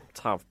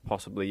 Tav,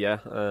 possibly, yeah,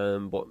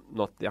 but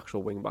not the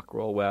actual wing-back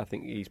role, where I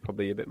think he's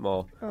probably a bit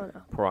more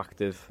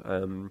proactive.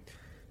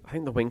 I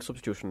think the wing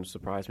substitution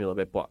surprised me a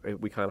little bit, but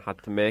we kind of had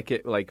to make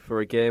it. Like, for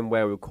a game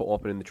where we were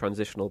caught up in the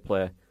transitional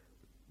play,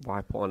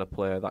 why put on a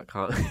player that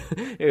can't,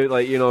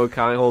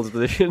 can't hold his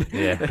position?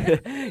 Yeah.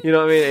 You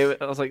know what I mean?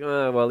 I was like,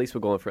 well, at least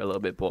we're going for it a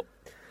little bit, but...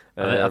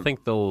 I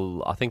think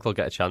they'll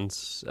get a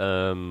chance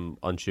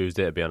on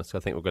Tuesday, to be honest. I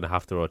think we're going to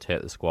have to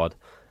rotate the squad.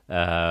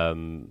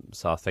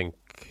 So I think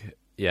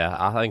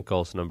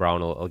Coulson and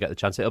Brown will get the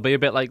chance. It'll be a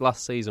bit like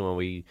last season when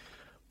we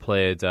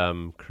played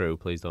Crewe.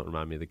 Please don't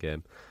remind me of the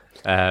game.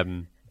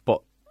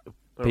 But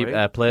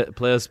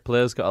players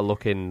got a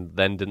look in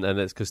then, didn't they? And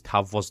it's because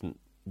Tav wasn't.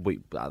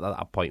 At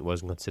that point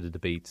wasn't considered to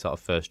be sort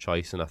of first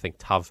choice, and I think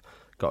Tav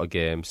got a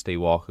game.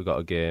 Steve Walker got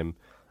a game.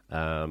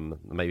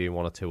 Maybe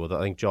one or two other.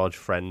 I think George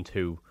Friend,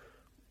 who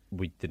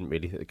we didn't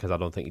really, because I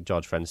don't think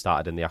George Friend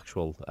started in the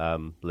actual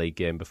league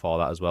game before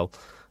that as well.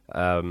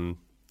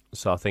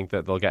 So I think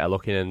that they'll get a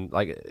look in, and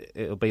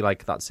it'll be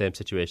like that same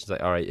situation. It's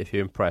like, all right, if you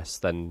impress,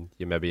 then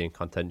you're maybe in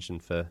contention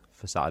for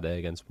Saturday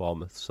against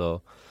Bournemouth.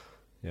 So,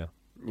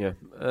 yeah.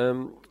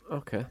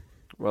 Okay.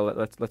 Well,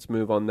 let's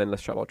move on then.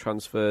 Let's chat about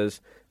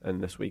transfers.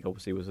 And this week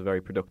obviously was a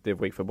very productive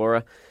week for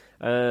Borough.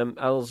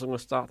 Els, I'm going to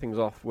start things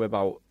off with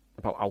about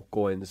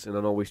outgoings, and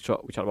I know we chat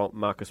about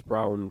Marcus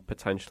Brown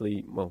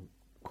potentially. Well,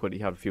 could he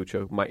have a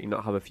future? Might he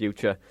not have a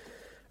future?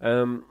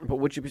 But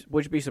would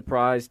you be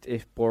surprised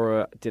if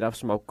Borough did have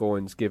some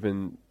outgoings,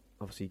 given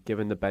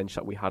the bench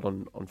that we had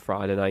on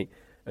Friday night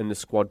and the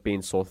squad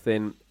being so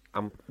thin?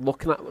 I'm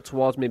looking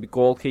towards maybe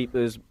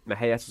goalkeepers.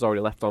 Mahias has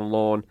already left on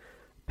loan.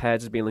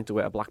 Pears has been linked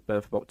away to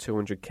Blackburn for about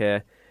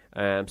 200k.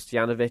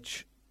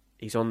 Stojanovic,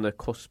 he's on the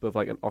cusp of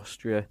like an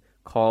Austria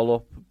call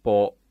up,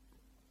 but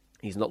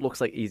he's not.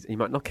 Looks like he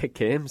might not get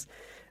games.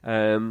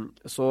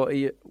 So, do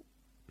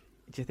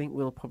you think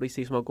we'll probably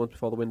see some outgoings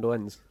before the window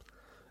ends?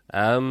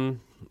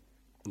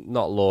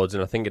 Not loads,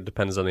 and I think it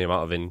depends on the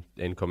amount of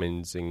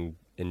incomings in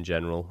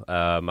general.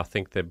 I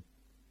think there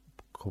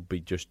could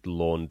be just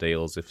loan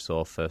deals, if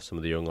so, for some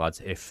of the young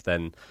lads. If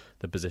then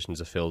the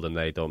positions are filled and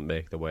they don't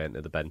make their way into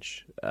the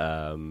bench,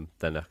 then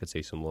I could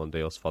see some loan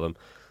deals for them.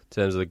 In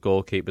terms of the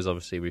goalkeepers,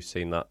 obviously we've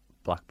seen that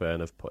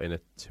Blackburn have put in a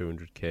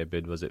 200k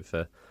bid, was it,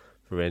 for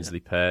Ainsley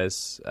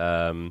Pears.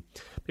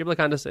 People are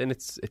kind of saying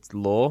it's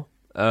low,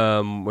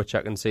 which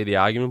I can see the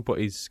argument, but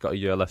he's got a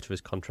year left of his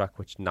contract,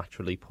 which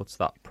naturally puts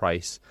that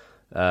price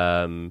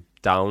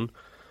down.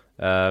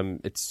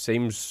 It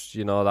seems,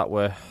 that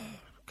we're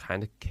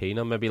kind of keen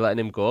on maybe letting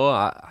him go.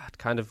 I'd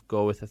kind of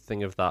go with a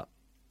thing of that,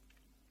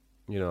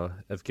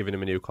 of giving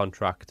him a new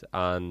contract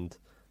and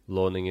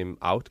loaning him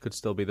out could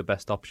still be the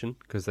best option,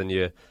 because then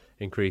you're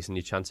increasing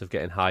your chance of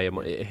getting higher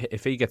money.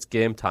 If he gets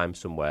game time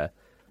somewhere,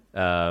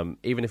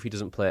 even if he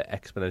doesn't play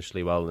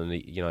exponentially well, and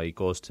he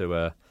goes to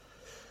a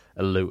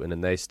Luton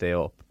and they stay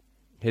up,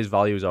 his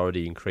value has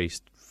already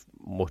increased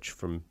much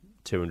from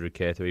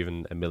 200k to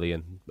even a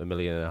million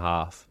and a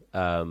half.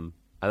 And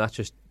that's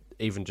just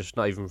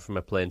not even from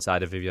a playing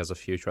side of if he has a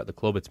future at the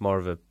club. It's more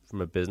of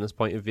from a business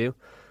point of view.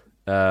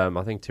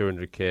 I think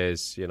 200k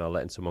is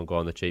letting someone go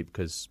on the cheap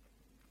because,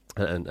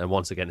 and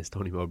once again, it's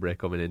Tony Mowbray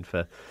coming in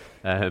for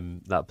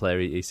that player.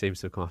 He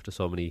seems to come after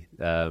so many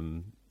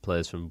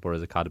players from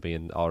Borough's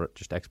academy or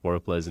just ex-Borough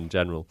players in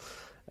general.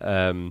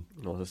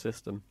 Not the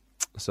system.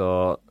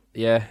 So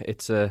yeah,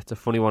 it's a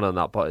funny one on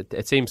that, but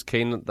it seems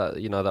keen that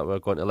that we're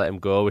going to let him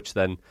go, which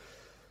then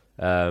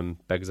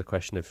begs the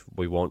question if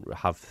we won't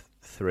have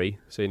 3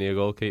 senior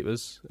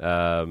goalkeepers.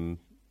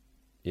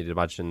 You'd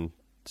imagine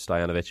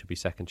Stojanovic would be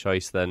second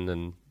choice then,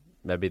 and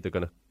maybe they're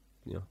going to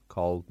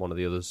call one of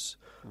the others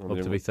up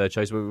to be third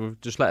choice. We've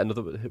just let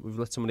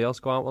somebody else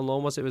go out on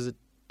loan. Was it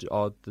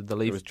or did they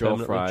leave? It was Joe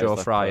Fry. Joe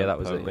Fry, yeah, that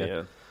was it.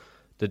 Yeah.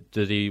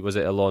 Did he? Was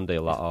it a loan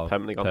deal? Or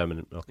permanently gone.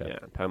 Permanent. Okay. Yeah,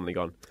 permanently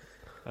gone.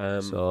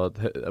 So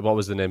what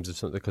was the names of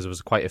something? Because there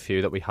was quite a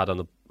few that we had on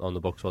the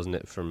books, wasn't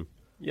it?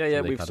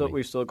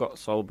 We've still got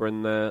Solber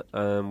in there.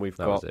 We've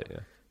got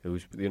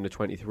who's the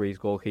under-23s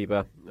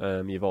goalkeeper.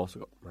 You've also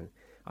got.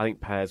 I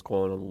think Pear's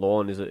going on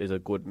loan is a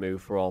good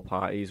move for all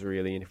parties,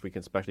 really, and if we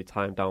can especially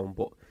tie him down.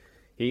 But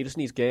he just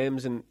needs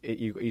games, and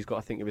he's got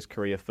to think of his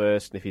career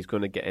first. And if he's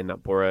going to get in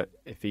that Borough,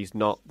 if he's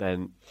not,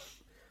 then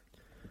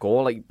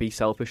go be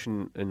selfish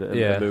and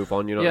move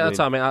on. You know? Yeah, what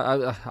I mean?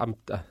 that's what I mean.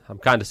 I'm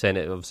kind of saying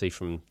it obviously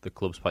from the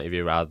club's point of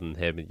view rather than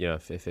him.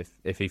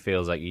 If he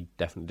feels like he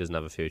definitely doesn't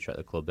have a future at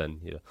the club,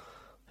 then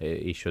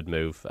he should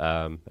move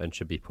and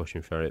should be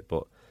pushing for it.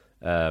 But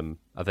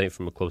I think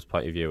from a club's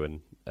point of view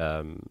and.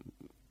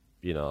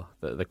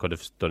 They could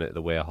have done it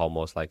the way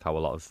almost like how a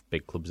lot of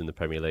big clubs in the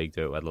Premier League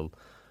do it.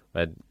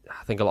 I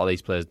think a lot of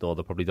these players know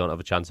they probably don't have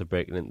a chance of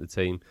breaking into the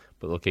team,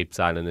 but they'll keep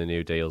signing the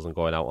new deals and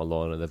going out on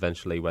loan. And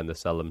eventually, when they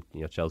sell them,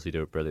 Chelsea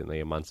do it brilliantly,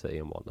 and Man City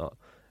and whatnot,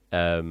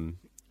 and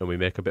we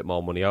make a bit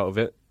more money out of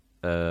it.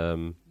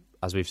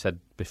 As we've said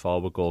before,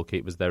 with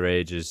goalkeepers, their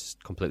age is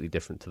completely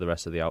different to the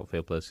rest of the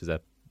outfield players because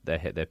they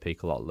hit their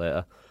peak a lot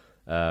later,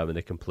 and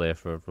they can play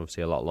for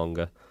obviously a lot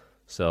longer.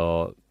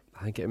 So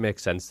I think it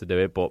makes sense to do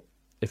it, but.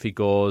 If he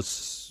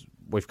goes,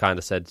 we've kind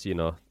of said,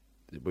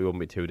 we won't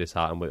be too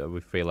disheartened.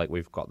 We feel like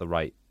we've got the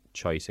right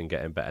choice in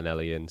getting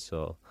Bettinelli in.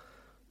 So,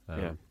 I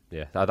don't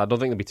think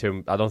there'll be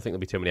too. I don't think there'll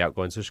be too many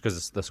outgoings just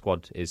because the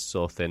squad is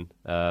so thin,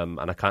 and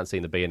I can't see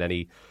there being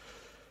any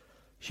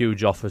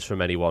huge offers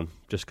from anyone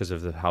just because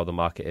of how the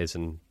market is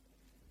and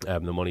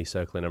the money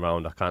circling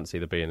around. I can't see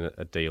there being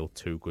a deal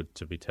too good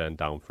to be turned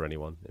down for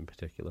anyone in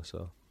particular.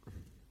 So,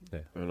 yeah,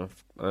 fair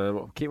enough.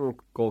 Keeping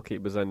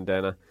goalkeepers then,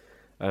 Dana.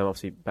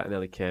 Obviously,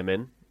 Bettinelli came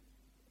in.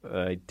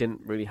 He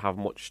didn't really have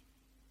much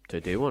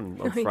to do on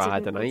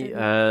Friday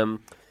night.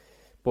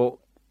 But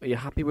are you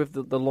happy with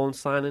the loan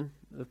signing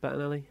of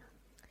Bettinelli?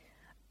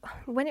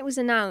 When it was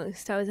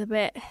announced, I was a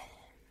bit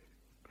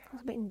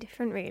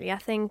indifferent, really. I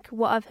think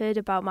what I've heard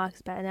about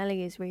Marcus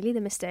Bettinelli is really the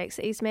mistakes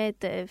that he's made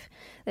that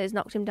has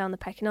knocked him down the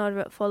pecking order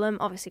at Fulham.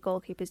 Obviously,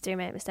 goalkeepers do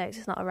make mistakes.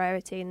 It's not a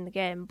rarity in the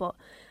game, but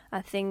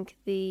I think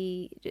a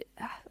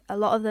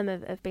lot of them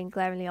have been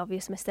glaringly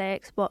obvious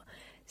mistakes. But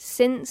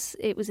since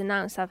it was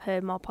announced, I've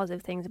heard more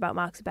positive things about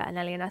Marcus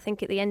Bettinelli, and I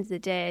think at the end of the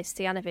day, I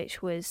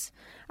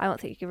don't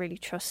think you can really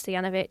trust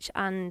Stojanovic,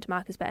 and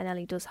Marcus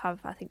Bettinelli does have,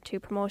 I think, 2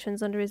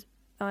 promotions under his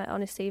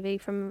on his CV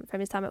from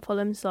his time at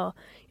Fulham, so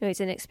he's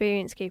an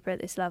experienced keeper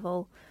at this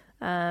level.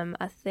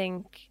 I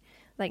think,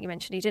 like you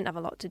mentioned, he didn't have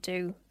a lot to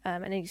do,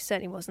 and he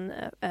certainly wasn't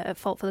at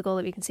fault for the goal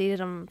that we conceded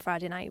on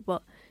Friday night,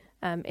 but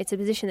it's a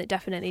position that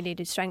definitely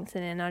needed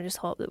strengthening, and I just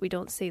hope that we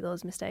don't see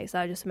those mistakes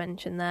that I just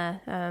mentioned there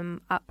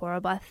at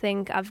Borough. But I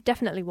think I've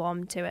definitely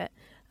warmed to it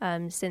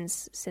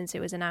since it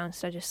was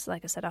announced.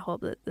 Like I said, I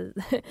hope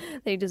that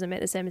he doesn't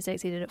make the same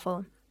mistakes he did at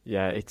Fulham.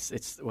 Yeah,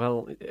 it's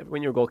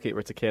when you're a goalkeeper,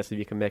 it's a case of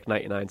you can make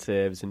 99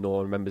 saves and no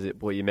one remembers it,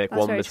 but you make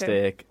one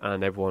mistake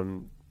and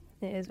everyone.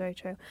 It is very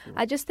true.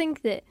 I just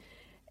think that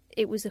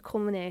it was a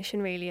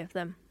culmination, really, of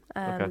them.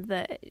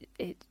 That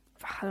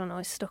I don't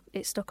know,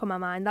 it stuck on my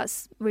mind.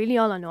 That's really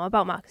all I know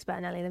about Marcus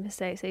Bettinelli, the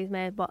mistakes he's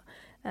made. But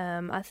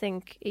I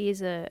think he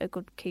is a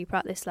good keeper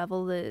at this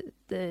level.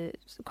 The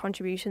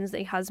contributions that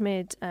he has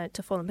made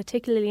to Fulham,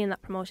 particularly in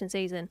that promotion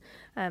season,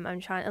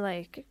 I'm trying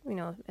to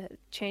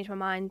change my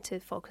mind to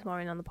focus more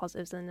in on the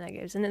positives than the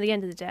negatives. And at the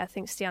end of the day, I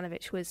think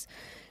Stojanovic was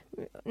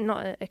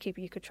not a keeper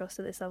you could trust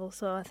at this level.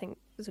 So I think it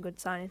was a good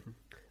signing.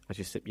 As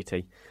you sip your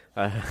tea.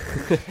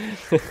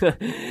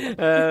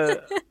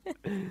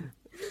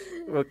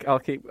 Look, I'll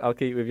keep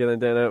with you then,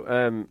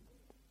 Dano.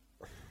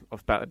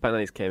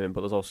 Bettinelli's came in,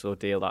 but there's also a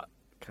deal that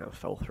kind of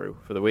fell through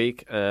for the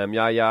week.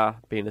 Yaya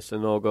being a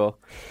no-go.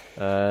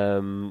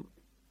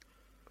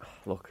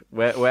 Look,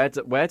 where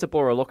to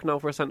Borough look now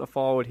for a centre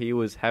forward? He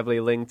was heavily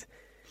linked.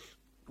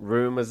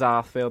 Rumours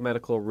are failed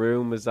medical.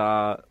 Rumours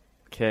are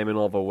came in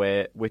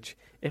overweight. Which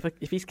if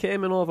he's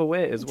came in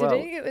overweight as well,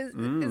 did he?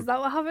 Is that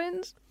what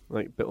happened?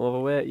 Like a bit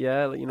overweight,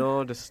 yeah.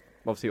 Just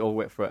obviously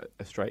overweight for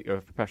a striker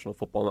of professional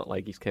football, not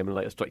like he's came in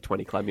like a strike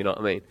 20 Clem, you know what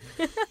I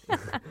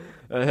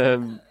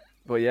mean?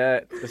 But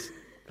yeah, just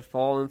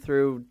falling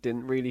through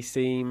didn't really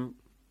seem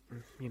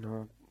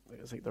it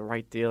was like the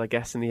right deal, I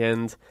guess, in the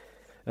end.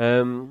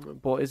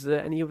 But is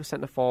there any other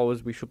centre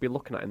forwards we should be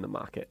looking at in the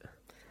market?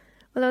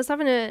 Well, I was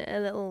having a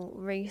little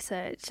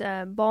research.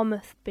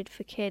 Bournemouth bid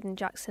for Caden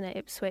Jackson at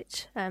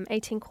Ipswich.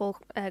 18 goal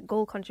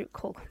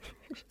contribution.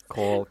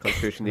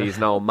 He's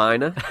now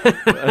minor.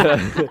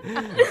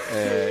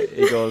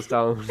 He goes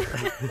down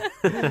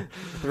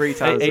 3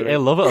 times. He'll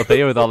love it up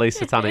here with all these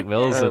satanic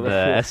wills and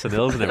S and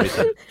L's and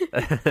everything.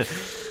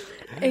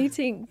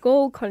 18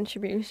 goal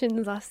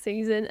contributions last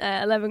season,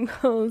 11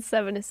 goals,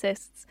 7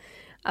 assists.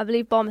 I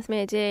believe Bournemouth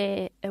made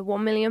a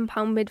 £1 million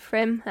bid for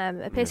him.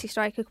 A pacey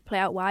striker could play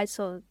out wide,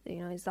 so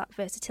is that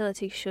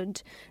versatility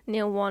should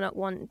Neil Warnock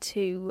want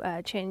to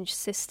change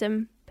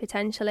system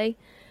potentially.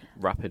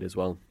 Rapid as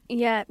well.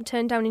 Yeah,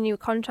 turned down a new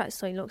contract,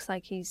 so he looks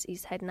like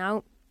he's heading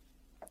out.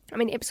 I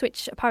mean,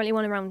 Ipswich apparently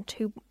won around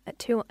 2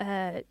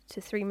 to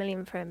 3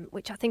 million for him,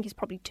 which I think is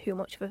probably too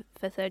much for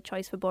third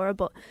choice for Borough.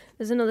 But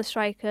there's another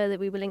striker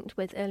that we were linked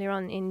with earlier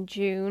on in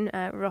June,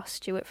 Ross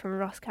Stewart from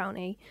Ross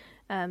County.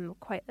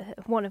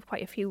 One of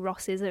quite a few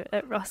Rosses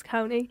at Ross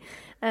County.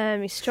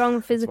 He's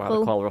strong, physical. That's why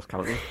they call Ross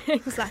County.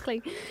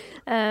 Exactly.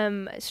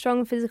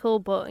 Strong, physical,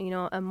 but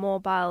a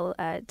mobile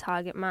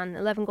target man.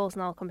 11 goals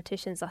in all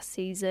competitions last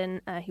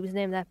season. He was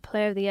named their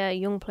Player of the Year,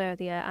 Young Player of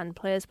the Year, and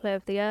Players Player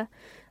of the Year.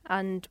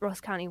 And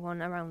Ross County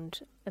won around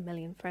 $1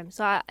 million for him.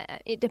 So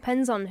it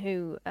depends on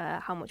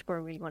how much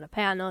Borough really want to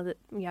pay. I know that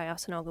Yaya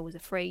Sanogo was a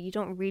free. You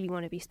don't really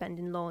want to be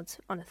spending loads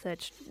on a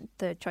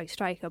third choice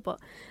striker, but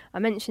I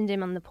mentioned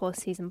him on the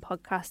post-season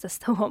podcast. I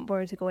still want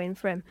Borough to go in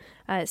for him.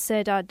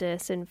 Serdar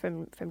Dursun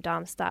from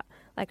Darmstadt.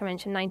 Like I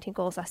mentioned, 19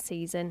 goals last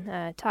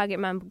season. Target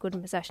man, but good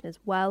in possession as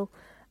well.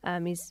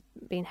 He's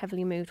been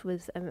heavily linked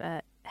with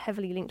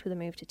a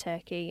move to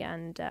Turkey,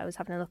 and I was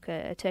having a look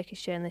at a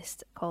Turkish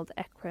journalist called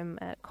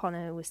Ekrem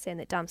Connor was saying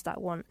that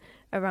Darmstadt want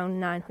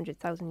around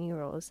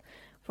 €900,000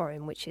 for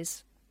him, which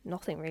is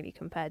nothing really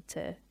compared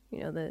to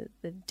the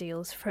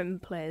deals from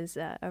players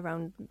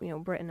around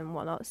Britain and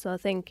whatnot. So I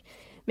think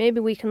maybe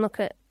we can look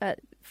at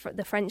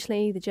the French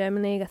league, the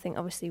German league. I think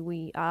obviously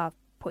we are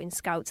putting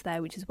scouts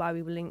there, which is why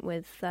we were linked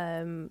with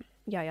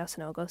Yaya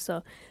Sanogo.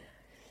 So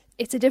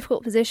it's a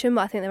difficult position,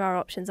 but I think there are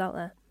options out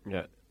there.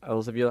 Yeah.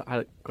 Els, have you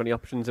got any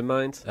options in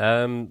mind?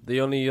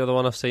 The only other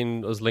one I've seen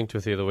was linked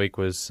with the other week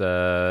was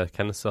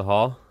Kenneth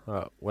Sahar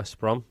at West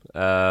Brom.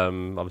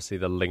 Obviously,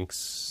 the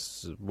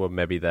links were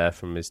maybe there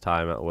from his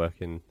time at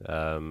working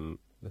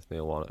with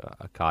Neil Warnock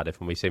at Cardiff,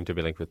 and we seem to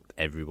be linked with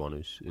everyone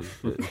who's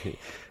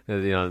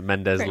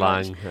Mendes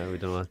Lang. We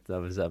don't know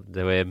that was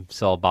the way.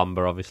 Saul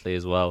Bamba, obviously,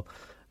 as well.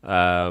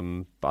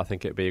 But I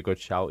think it'd be a good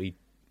shout. He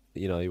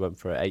went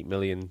for an £8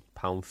 million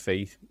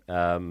fee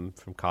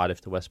from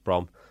Cardiff to West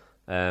Brom.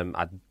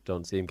 I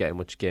don't see him getting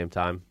much game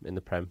time in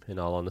the Prem, in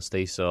all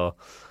honesty. So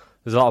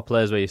there's a lot of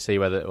players where you see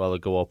where they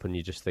go up and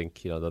you just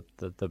think,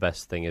 the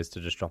best thing is to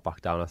just drop back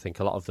down. I think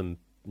a lot of them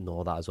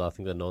know that as well. I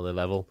think they know their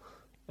level.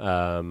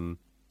 But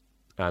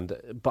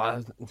I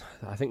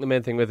think the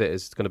main thing with it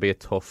is it's going to be a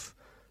tough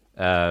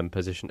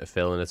position to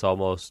fill, and it's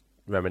almost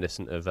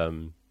reminiscent of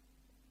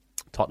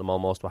Tottenham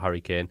almost with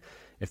Harry Kane.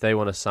 If they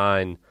want to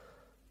sign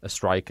a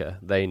striker,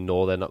 they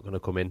know they're not going to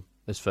come in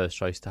as first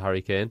choice to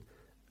Harry Kane.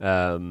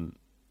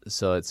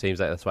 So it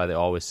seems like that's why they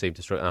always seem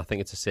to struggle. And I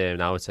think it's the same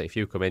now. It's like if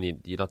you come in,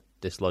 you're not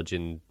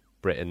dislodging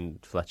Britton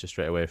Fletcher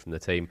straight away from the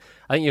team.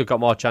 I think you've got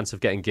more chance of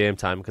getting game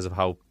time because of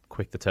how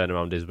quick the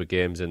turnaround is with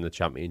games in the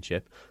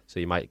Championship. So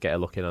you might get a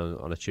look in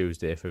on a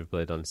Tuesday if we've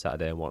played on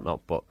Saturday and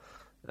whatnot. But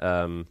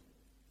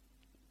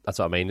that's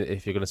what I mean.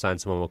 If you're going to sign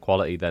someone with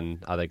quality, then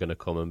are they going to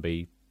come and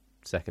be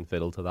second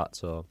fiddle to that?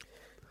 So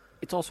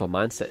it's also a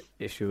mindset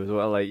issue as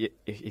well. Like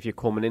if you're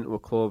coming into a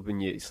club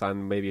and you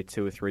sign maybe a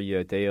 2 or 3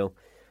 year deal,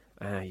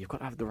 you've got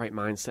to have the right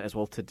mindset as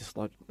well to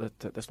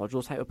dislodge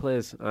those type of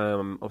players.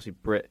 Obviously,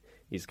 Britt,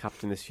 he's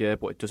captain this year,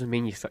 but it doesn't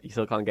mean you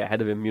still can't get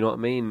ahead of him. You know what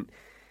I mean?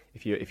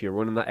 If you're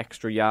running that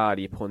extra yard,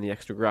 you're putting the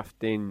extra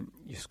graft in,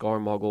 you're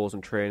scoring more goals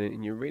in training,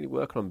 and you're really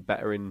working on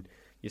bettering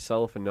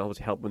yourself and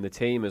obviously helping the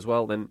team as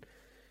well, then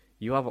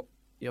you have all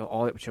the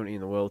opportunity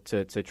in the world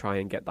to try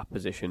and get that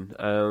position.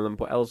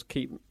 But else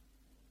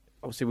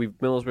obviously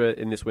Middlesbrough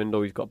in this window.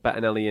 We've got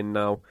Bettinelli in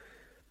now.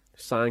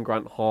 Signed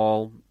Grant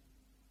Hall.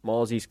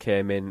 Morsey's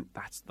came in.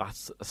 That's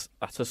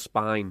a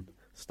spine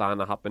starting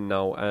to happen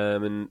now.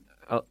 And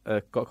got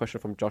a question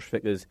from Josh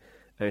Vickers.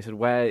 And he said,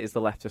 where is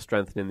the left to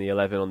strengthen in the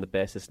 11 on the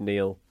basis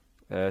Neil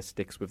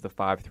sticks with the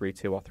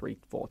 5-3-2 or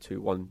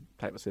 3-4-2-1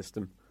 type of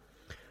system?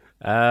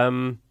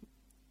 I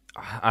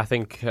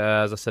think,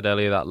 as I said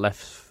earlier, that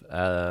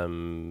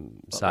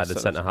left-sided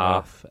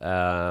centre-half.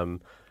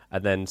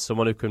 And then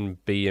someone who can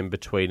be in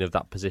between of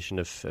that position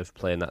of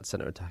playing that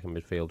centre attacking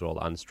midfield role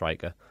and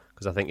striker.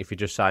 Because I think if you're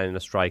just signing a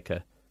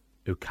striker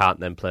who can't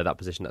then play that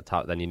position at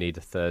top, then you need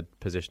a third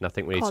position. I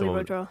think we need someone.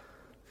 Woodrow.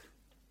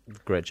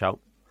 Great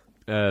shout.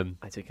 I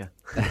take her.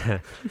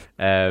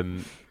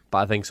 But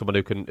I think someone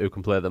who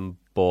can play them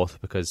both,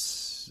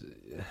 because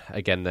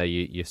again, there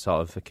you're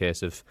sort of a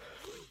case of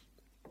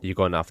you're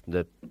going to have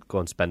to go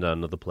and spend on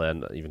another player,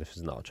 even if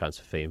there's not a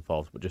transfer fee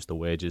involved, but just the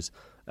wages.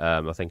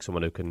 I think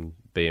someone who can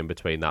be in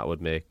between that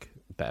would make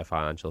better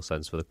financial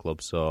sense for the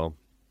club. So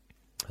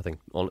I think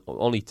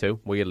only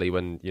 2. Weirdly,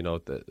 when we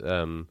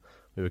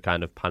were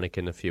kind of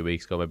panicking a few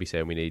weeks ago, maybe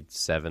saying we need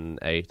 7,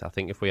 8. I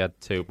think if we had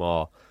 2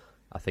 more,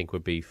 I think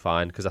we'd be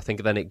fine, because I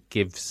think then it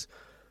gives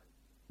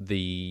the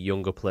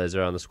younger players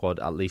around the squad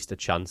at least a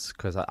chance,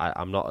 because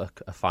I'm not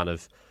a fan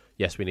of,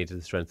 yes, we needed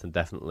to strengthen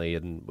definitely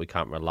and we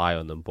can't rely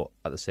on them, but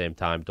at the same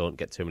time don't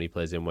get too many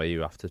players in where you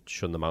have to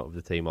shun them out of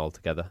the team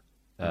altogether.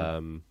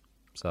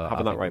 So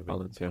having that right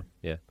balance,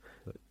 yeah.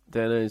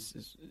 Dana,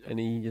 is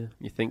any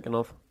you're thinking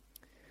of?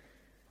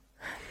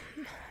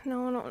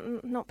 No,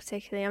 not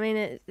particularly. I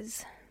mean,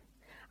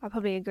 I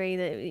probably agree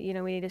that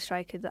we need a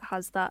striker that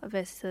has that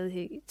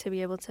versatility to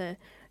be able to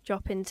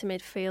drop into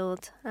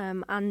midfield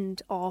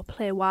and or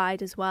play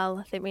wide as well.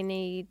 I think we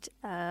need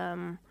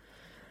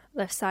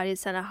left-sided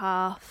centre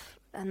half,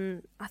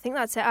 and I think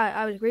that's it.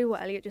 I would agree with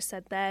what Elliot just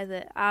said there,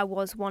 that I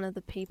was one of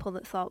the people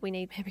that thought we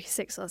need maybe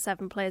 6 or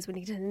 7 players. We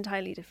need an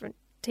entirely different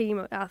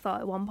team, I thought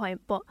at one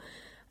point, but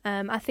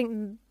I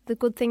think the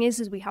good thing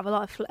is we have a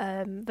lot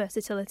of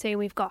versatility.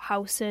 We've got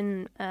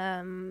Howson,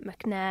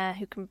 McNair,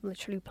 who can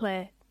literally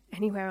play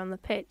anywhere on the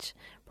pitch,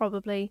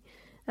 probably.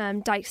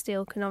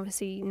 Dijksteel can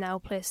obviously now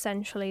play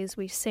centrally, as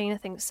we've seen. I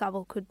think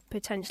Saville could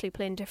potentially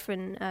play in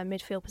different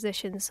midfield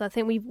positions. So I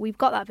think we've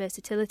got that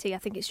versatility. I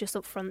think it's just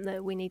up front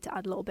that we need to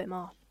add a little bit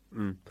more.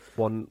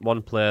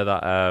 One player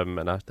that,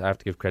 and I have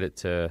to give credit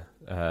to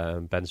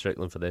Ben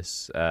Strickland for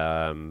this,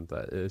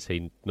 as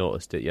he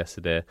noticed it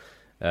yesterday,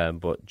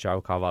 but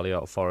João Carvalho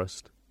out of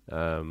Forest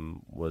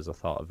was, I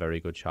thought, a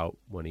very good shout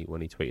when he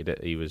tweeted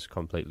it. He was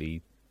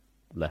completely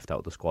left out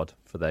of the squad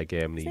for their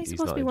game. He's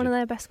supposed to be one of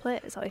their best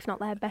players, or if not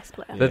their best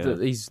player.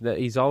 Yeah.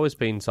 He's always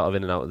been sort of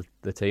in and out of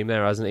the team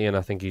there, hasn't he? And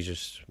I think he's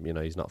just,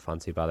 he's not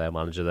fancied by their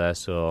manager there.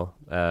 So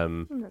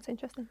that's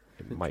interesting.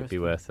 It might be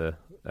worth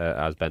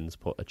as Ben's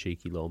put, a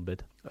cheeky loan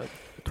bid.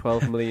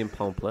 £12 million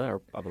player,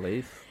 I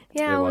believe.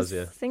 Yeah, I was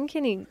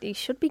thinking he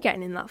should be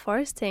getting in that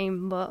Forest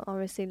team, but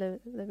obviously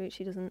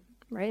Lavucci doesn't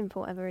rate him for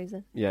whatever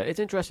reason. Yeah, it's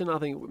interesting. I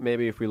think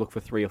maybe if we look for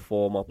 3 or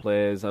 4 more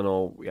players, I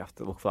know we have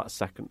to look for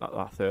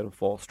that third and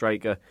fourth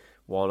striker.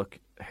 Warnock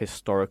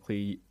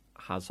historically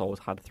has always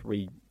had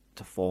 3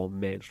 to 4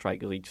 main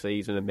strikers each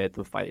season and made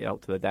them fight it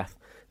out to the death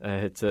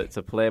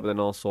to play. But then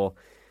also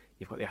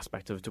you've got the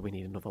aspect of, do we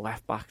need another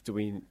left back?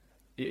 The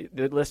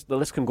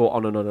list can go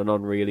on and on and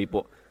on really,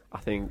 but I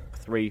think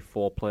 3,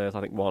 4 players,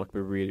 I think Warnock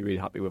would be really, really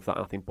happy with that,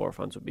 and I think Borough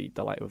fans would be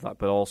delighted with that.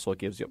 But also it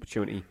gives the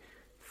opportunity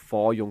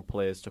for young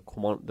players to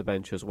come on the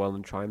bench as well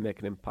and try and make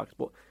an impact.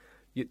 But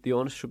the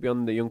onus should be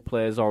on the young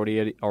players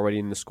already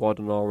in the squad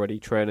and already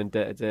training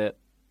day to day.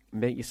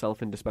 Make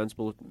yourself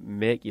indispensable.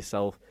 Get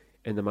yourself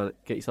in the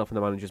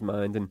manager's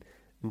mind and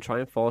try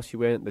and force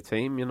your way into the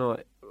team. I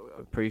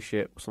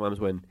appreciate sometimes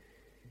when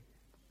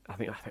I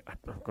think I'm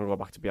going to go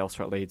back to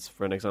Bielsa at Leeds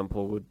for an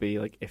example. Would be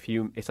like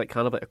it's like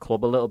kind of like a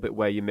club a little bit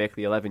where you make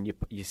the 11,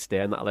 you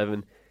stay in that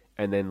 11.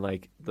 And then,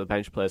 like, the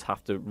bench players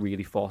have to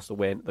really force their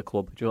way into the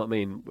club. Do you know what I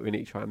mean? We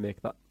need to try and make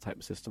that type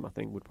of system, I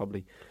think, would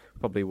probably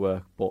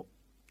work. But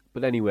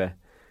anyway,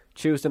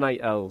 Tuesday night,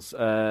 Els,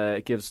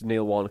 it gives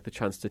Neil Warnock the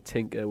chance to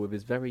tinker with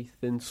his very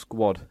thin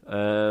squad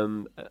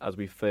as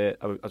we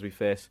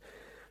face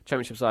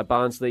Championship side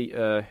Barnsley,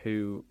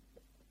 who...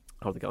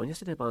 How did they get on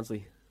yesterday,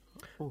 Barnsley?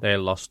 They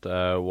lost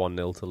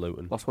 1-0 to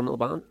Luton. Lost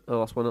 1-0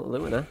 to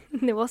Luton, eh?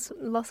 They lost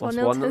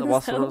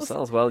 1-0 to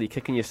themselves. Well, you're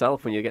kicking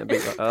yourself when you're getting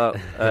beat like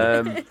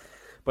that.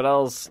 But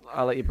I'll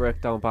let you break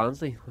down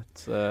Barnsley.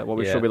 What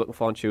we should be looking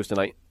for on Tuesday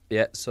night.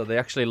 Yeah, so they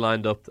actually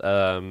lined up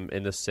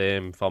in the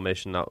same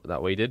formation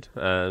that we did.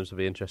 So it'll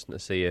be interesting to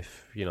see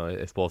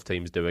if both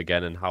teams do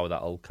again and how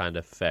that'll kind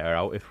of fare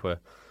out if we're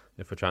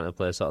trying to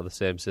play sort of the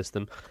same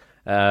system.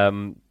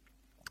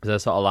 Their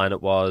sort of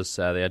lineup was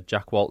they had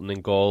Jack Walton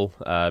in goal,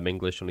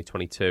 English, only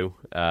 22,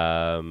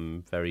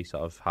 very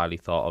sort of highly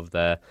thought of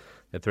there.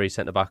 They had 3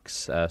 centre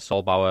backs: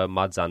 Solbauer,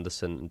 Mads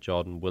Andersen, and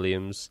Jordan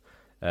Williams.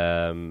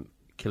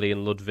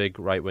 Killian Ludwig,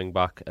 right wing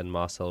back, and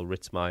Marcel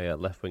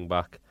Ritzmaier, left wing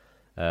back.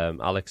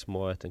 Alex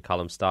Moert and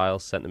Callum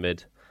Stiles, centre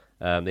mid.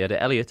 They had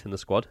Elliot in the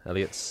squad,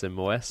 Elliot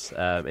Simoes,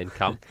 in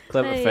camp.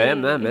 Clever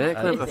fame there, mate.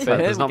 Clever fame.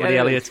 There's not many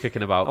Elliots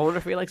kicking about. I wonder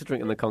if he likes to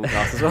drink in the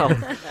Concast as well.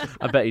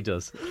 I bet he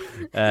does.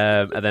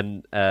 And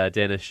then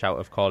Dana's shout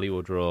of Corley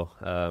Woodrow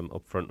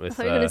up front with... I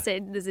thought you were going to say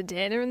there's a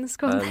Dana in the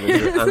squad.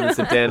 And there's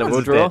a Dana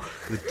Woodrow.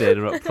 There's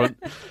Dana up front.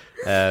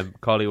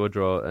 Corley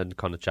Woodrow and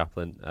Connor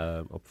Chaplin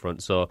up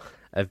front. So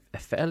a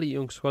fairly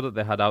young squad that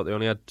they had out. They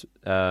only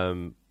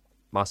had...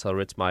 Marcel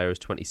Ritzmaier is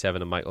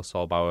 27 and Michael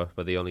Solbauer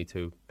were the only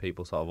 2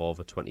 people sort of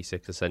over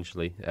 26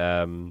 essentially.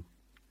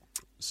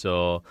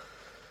 So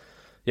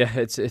yeah,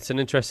 it's an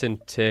interesting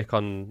take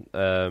on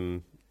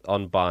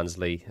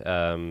Barnsley.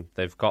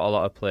 They've got a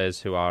lot of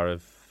players who are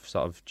of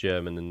sort of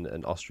German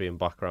and Austrian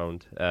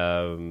background,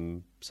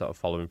 sort of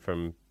following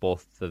from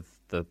both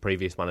the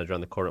previous manager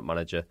and the current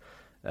manager.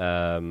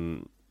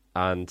 And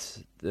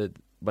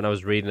when I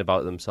was reading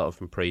about them sort of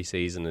from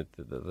pre-season,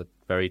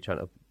 they're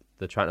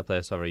trying to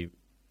play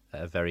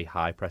a very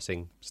high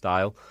pressing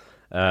style.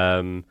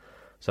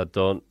 So I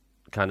don't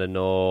kind of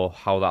know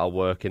how that'll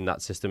work in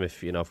that system.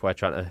 If we're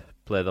trying to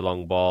play the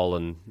long ball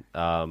and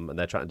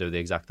they're trying to do the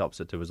exact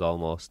opposite to us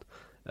almost.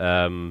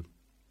 It'll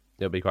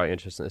be quite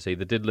interesting to see.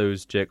 They did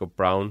lose Jacob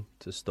Brown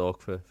to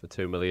Stoke for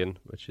 $2 million,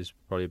 which is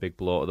probably a big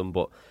blow to them.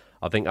 But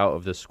I think out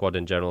of the squad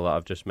in general that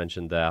I've just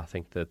mentioned there, I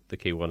think that the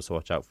key ones to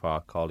watch out for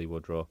are Carly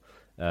Woodrow,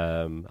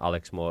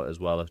 Alex Moore as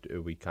well,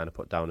 who we kind of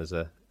put down as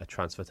a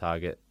transfer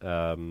target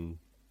a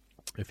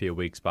few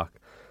weeks back,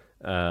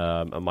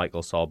 and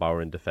Michael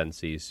Solbauer in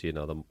defence. He's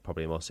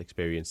probably the most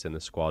experienced in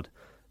the squad,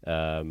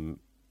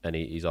 and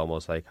he's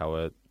almost like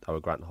our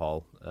Grant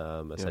Hall.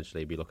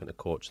 Essentially, be looking to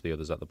coach the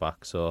others at the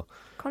back. So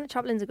Connor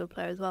Chaplin's a good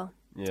player as well.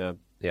 Yeah.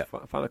 I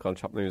found Connor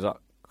Chaplin was at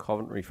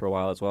Coventry for a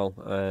while as well,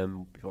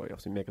 before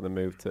obviously making the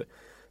move to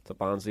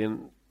Barnsley.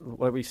 And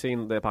what have we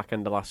seen at the back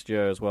end of last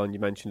year as well, and you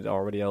mentioned it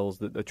already, Els,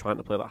 that they're trying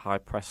to play that high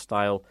press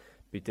style,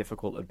 be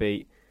difficult to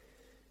beat.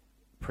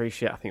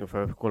 Appreciate, I think, if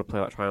we're going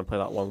to try and play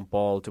that long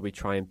ball, do we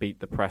try and beat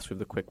the press with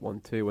the quick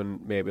 1-2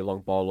 and maybe a long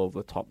ball over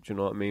the top? Do you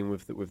know what I mean?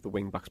 With the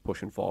wing backs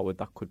pushing forward,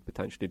 that could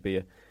potentially be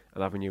an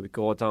avenue we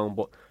go down.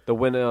 But the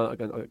winner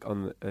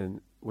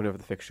whenever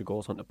the fixture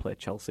goes on to play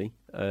Chelsea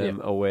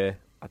away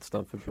at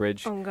Stamford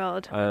Bridge. Oh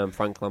God!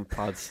 Frank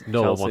Lampard's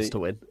no Chelsea. one wants to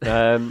win.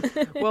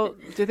 Well,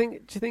 do you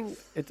think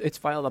it's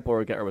vital that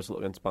Borough get a result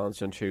against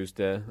Barnsley on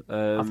Tuesday?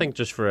 I think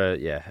just for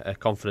a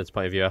confidence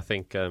point of view, I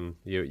think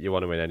you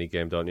want to win any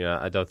game, don't you?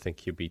 I don't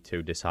think you'd be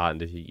too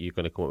disheartened if you're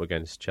going to come up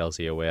against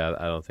Chelsea away.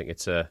 I don't think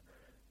it's I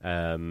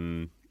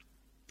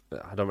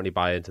don't really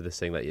buy into this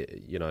thing that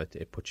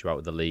it puts you out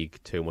of the league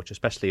too much,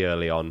 especially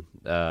early on.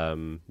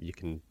 You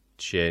can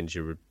change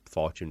your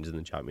fortunes in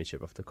the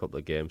Championship after a couple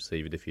of games. So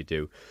even if we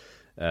do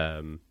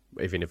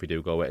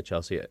go away to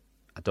Chelsea,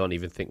 I don't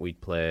even think we'd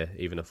play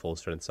even a full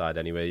strength side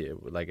anyway.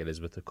 Like it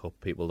is with the cup,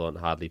 people don't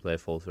hardly play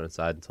full strength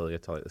side until you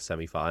get to the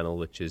semi-final,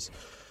 which is,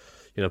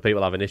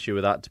 people have an issue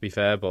with that, to be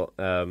fair. But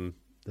there's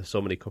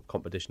so many cup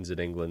competitions in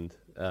England,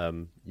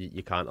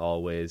 you can't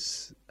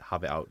always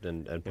have it out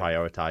and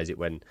prioritise it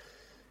when,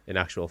 in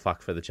actual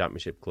fact, for the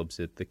Championship clubs,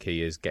 the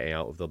key is getting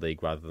out of the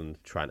league rather than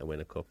trying to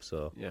win a cup.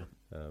 So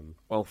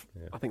I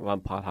think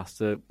Lampard has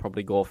to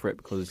probably go for it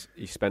because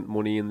he spent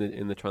money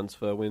in the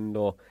transfer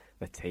window.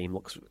 The team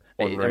looks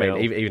unreal. I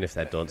mean, even if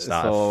they don't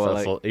start,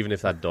 whoever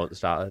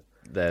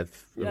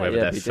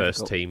their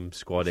first team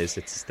squad is,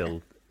 it's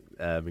still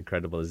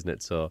incredible, isn't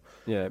it? So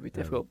yeah, it'd be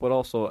difficult. But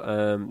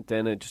also,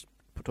 Dana, just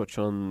touch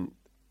on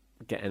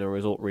getting a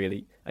result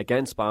really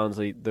against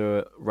Barnsley,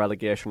 the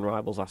relegation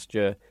rivals last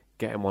year.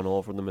 Getting one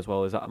over them as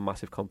well, is that a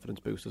massive confidence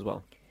boost as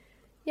well?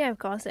 Yeah, of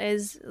course it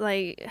is.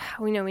 Like,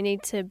 we know we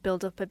need to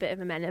build up a bit of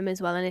momentum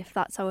as well, and if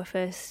that's our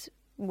first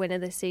win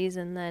of the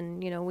season, then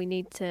we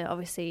need to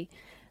obviously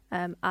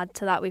add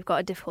to that. We've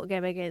got a difficult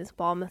game against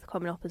Bournemouth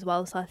coming up as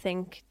well, so I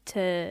think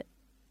to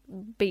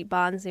beat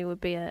Barnsley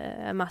would be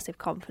a massive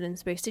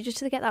confidence booster, just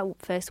to get that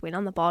first win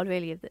on the board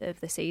really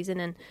of the season,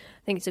 and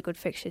I think it's a good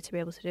fixture to be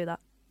able to do that.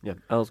 Yeah,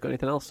 Els, got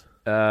anything else?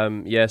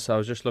 Yes, I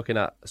was just looking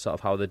at sort of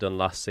how they done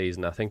last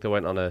season. I think they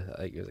went on a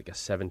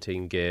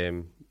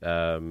 17-game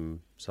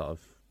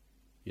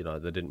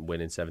they didn't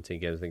win in 17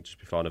 games. I think just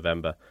before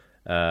November.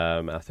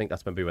 I think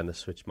that's maybe when they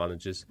switched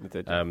managers. They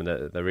did. And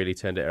they really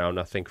turned it around.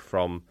 I think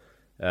from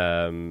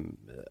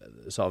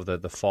sort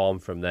of the form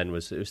from then it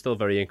was still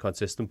very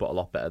inconsistent, but a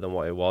lot better than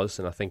what it was.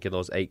 And I think in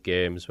those 8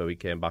 games where we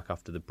came back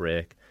after the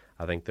break,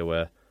 I think they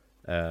were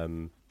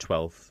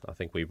 12th. I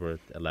think we were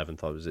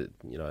 11th. Or was it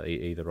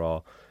either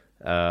or?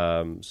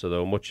 So they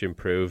were much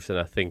improved, and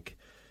I think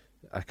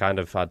I kind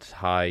of had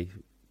high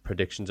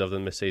predictions of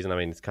them this season. I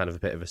mean, it's kind of a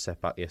bit of a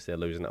setback yesterday,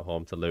 losing at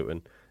home to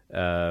Luton,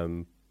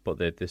 but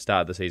they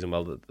started the season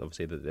well.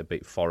 Obviously, they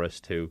beat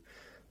Forest, who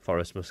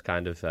Forest must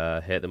kind of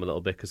hate them a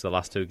little bit because the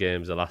last 2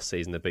 games of last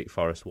season they beat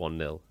Forest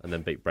 1-0 and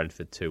then beat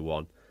Brentford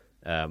 2-1,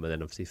 and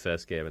then obviously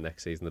first game of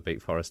next season they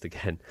beat Forest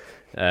again.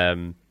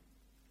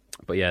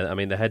 But yeah, I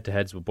mean, the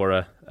head-to-heads with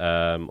Borough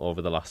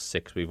over the last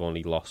 6, we've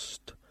only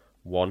lost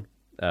 1,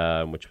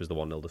 which was the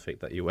 1-0 defeat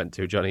that you went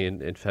to, Johnny,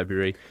 in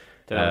February.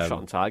 Didn't have a shot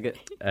on target.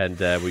 And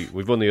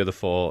we've won the other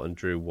 4 and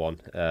drew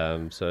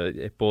 1. So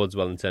it bodes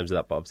well in terms of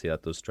that, but obviously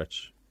that does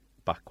stretch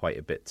back quite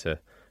a bit to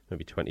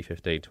maybe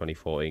 2015,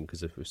 2014,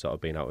 because we've sort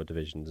of been out of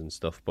divisions and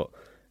stuff. But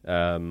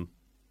I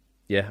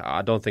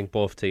don't think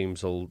both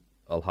teams will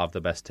have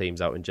the best teams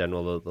out in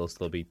general. They'll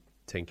still be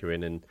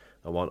tinkering and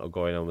want to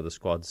going on with the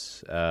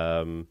squads.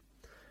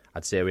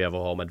 I'd say we have a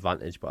home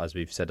advantage, but as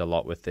we've said a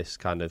lot with this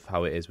kind of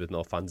how it is with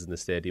no fans in the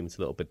stadium, it's a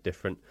little bit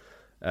different.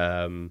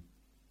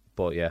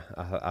 But yeah,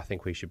 I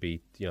think we should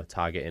be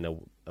targeting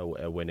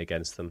a win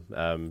against them,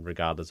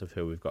 regardless of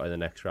who we've got in the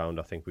next round.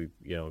 I think we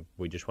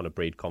just want to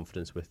breed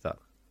confidence with that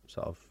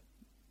sort of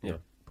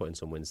putting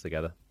some wins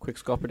together. Quick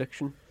score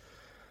prediction.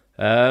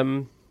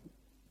 2-1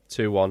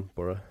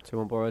 Borough.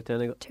 2-1 Borough.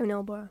 Dana?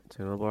 2-0 Borough.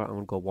 2-0 Borough. I'm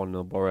going to go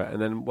 1-0 Borough.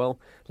 And then,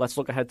 let's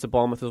look ahead to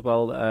Bournemouth as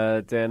well,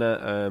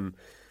 Dana.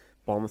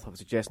 Bournemouth,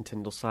 obviously, Jason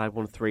Tyndall's side,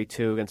 won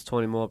 3-2 against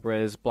Tony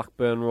Mowbray's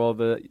Blackburn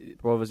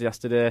Rovers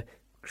yesterday.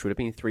 Should have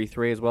been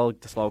 3-3 as well,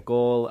 disallowed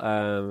goal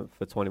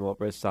for Tony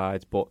Mowbray's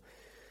side. But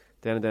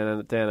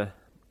Dana.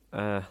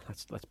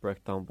 Let's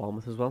break down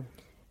Bournemouth as well.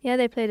 Yeah,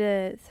 they played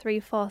a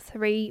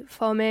 3-4-3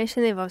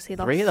 formation. They've obviously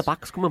lost. 3 at the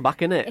back's coming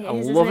back, innit? It I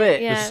is, love isn't it.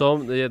 it?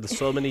 Yeah. There's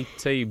so many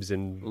teams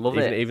in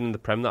even in the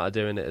Prem that are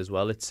doing it as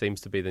well. It seems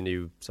to be the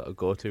new sort of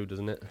go-to,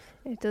 doesn't it?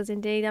 It does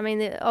indeed. I mean,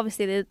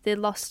 they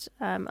lost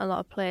a lot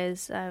of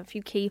players, a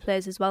few key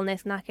players as well.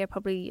 Nathan Ake,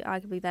 probably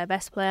arguably their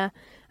best player,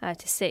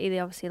 to City. They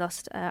obviously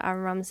lost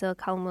Aaron Ramsdale,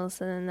 Callum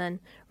Wilson, and then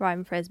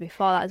Ryan Fraser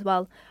before that as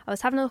well. I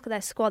was having a look at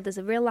their squad. There's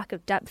a real lack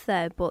of depth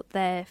there, but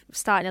their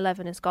starting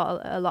 11 has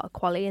got a lot of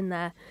quality in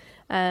there.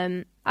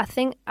 I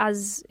think,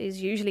 as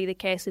is usually the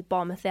case with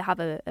Bournemouth, they have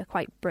a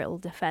quite brittle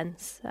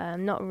defence.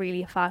 Not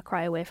really a far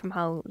cry away from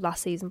how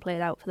last season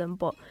played out for them,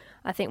 but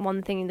I think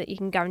one thing that you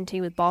can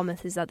guarantee with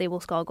Bournemouth is that they will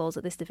score goals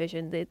at this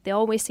division. They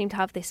always seem to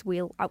have this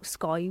 "we'll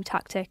outscore you"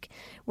 tactic,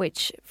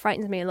 which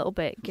frightens me a little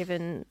bit,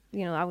 given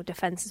our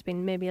defence has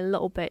been maybe a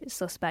little bit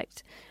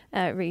suspect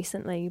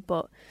recently,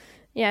 but.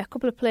 Yeah, a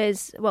couple of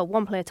players. Well,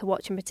 one player to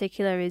watch in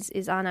particular is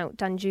Arnaut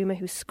Danjuma,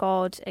 who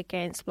scored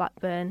against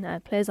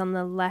Blackburn. Plays on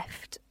the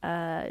left,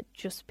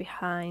 just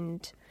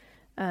behind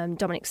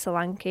Dominic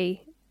Solanke,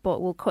 but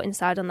will cut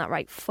inside on that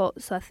right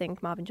foot. So I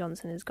think Marvin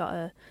Johnson has got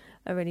a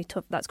really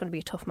tough. That's going to be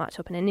a tough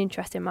matchup and an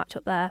interesting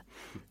matchup there.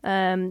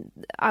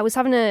 I was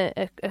having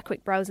a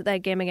quick browse at their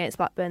game against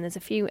Blackburn. There's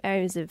a few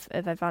areas of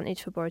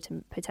advantage for Borough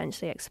to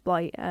potentially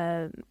exploit.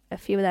 A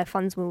few of their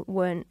fans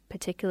weren't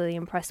particularly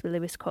impressed with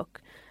Lewis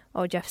Cook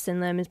or Jefferson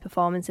Lerman's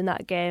performance in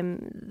that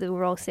game. They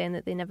were all saying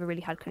that they never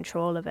really had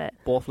control of it.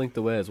 Both linked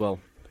away as well.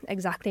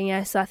 Exactly,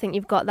 yeah. So I think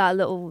you've got that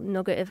little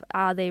nugget of,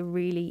 are they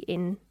really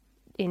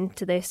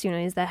into this?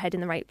 Is their head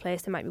in the right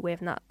place? They might be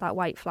waving that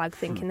white flag,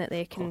 thinking that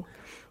they can...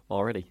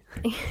 Already?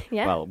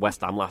 Yeah. Well,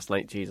 West Ham last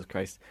night, Jesus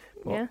Christ.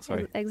 But, yeah,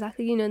 sorry.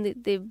 Exactly.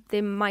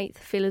 They might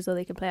feel as though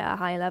they can play at a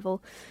higher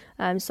level.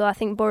 So I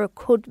think Borough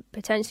could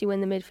potentially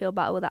win the midfield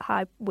battle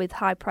with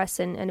high press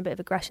and a bit of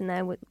aggression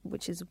there,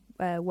 which is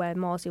where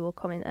Morsey will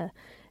come into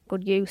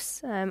good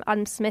use.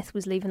 Adam Smith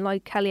was leaving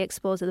Lloyd Kelly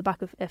exposed at the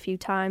back a few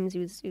times. He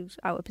was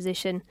out of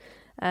position.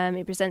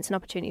 It presents an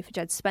opportunity for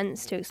Jed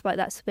Spence to exploit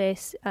that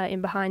space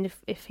in behind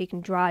if he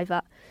can drive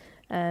at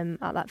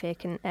that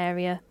vacant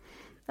area.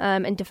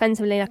 And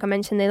defensively, like I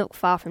mentioned, they look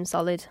far from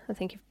solid. I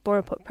think if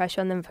Borough put pressure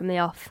on them from the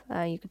off,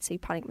 you could see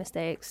panic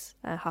mistakes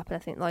happen. I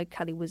think Lloyd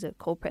Kelly was a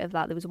culprit of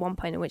that. There was one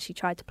point in which he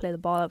tried to play the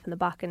ball out from the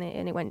back and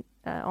it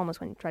almost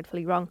went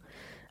dreadfully wrong.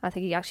 I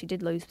think he actually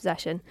did lose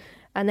possession.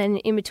 And then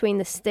in between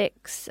the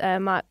sticks,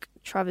 Mark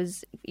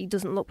Travers, he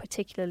doesn't look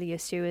particularly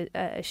assured.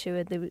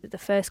 The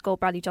first goal,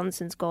 Bradley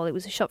Johnson's goal, it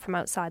was a shot from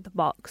outside the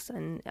box,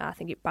 and I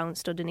think it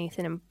bounced underneath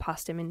him and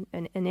past him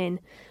and in.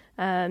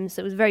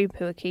 So it was very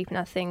poor keeping.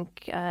 I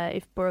think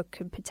if Borough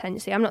could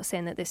potentially, I'm not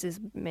saying that this is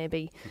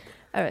maybe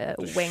a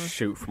wing.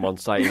 Shoot from on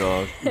site,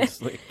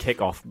 just like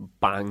kick off,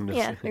 bang.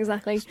 Yeah,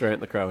 exactly. Straight in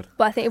the crowd.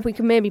 But I think if we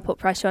can maybe put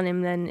pressure on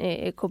him, then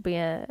it could be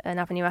an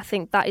avenue. I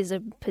think that is a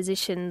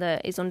position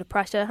that is under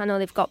pressure. I know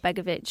they've got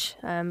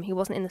Begovic. He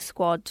wasn't in the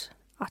squad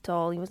at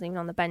all. He wasn't even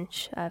on the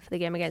bench for the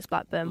game against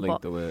Blackburn. They've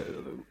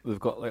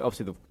got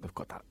obviously they've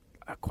got that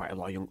quite a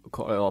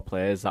lot of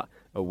players that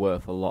are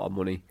worth a lot of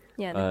money.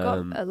 Yeah, they've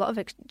got a lot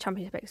of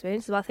championship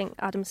experience. So I think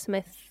Adam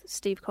Smith,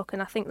 Steve Cook,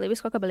 and I think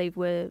Lewis Cook, I believe,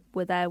 were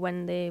there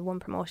when they won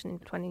promotion in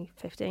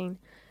 2015.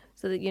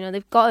 So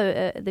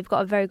that, they've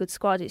got a very good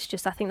squad. It's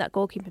just I think that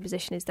goalkeeping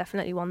position is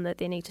definitely one that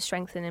they need to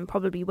strengthen and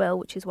probably will,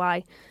 which is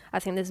why I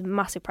think there's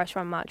massive pressure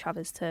on Mark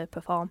Travers to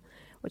perform,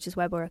 which is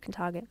where Borough can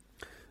target.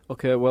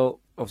 Okay, well,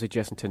 obviously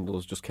Jason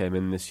Tyndall's just came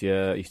in this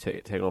year. He's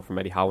taken on from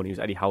Eddie Howe, and he was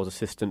Eddie Howe's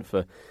assistant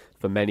for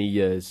many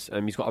years.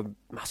 He's got a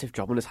massive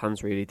job on his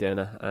hands, really,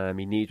 Dana.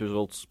 He needs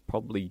results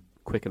probably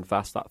quick and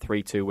fast. That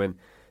 3-2 win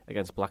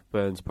against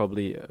Blackburn's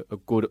probably a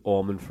good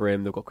omen for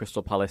him. They've got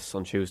Crystal Palace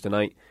on Tuesday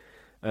night.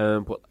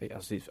 But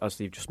as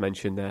you've just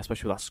mentioned there,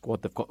 especially with that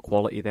squad, they've got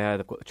quality there.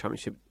 They've got the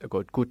championship, they've got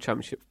a good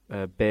championship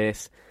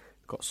base.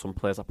 Got some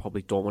players that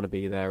probably don't want to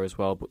be there as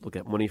well, but they'll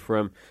get money for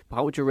them. But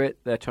how would you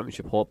rate their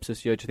championship hopes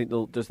this year? Do you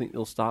think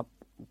they'll start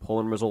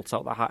pulling results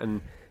out of the hat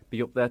and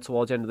be up there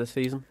towards the end of the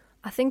season?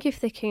 I think if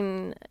they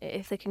can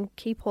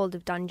keep hold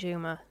of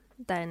Danjuma,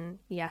 then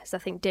yes. I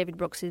think David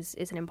Brooks is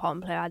an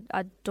important player.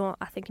 I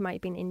think he might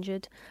have been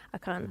injured. I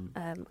can't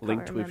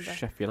linked remember. with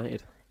Sheffield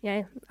United.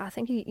 Yeah, I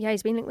think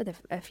he's been linked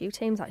with a few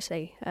teams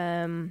actually.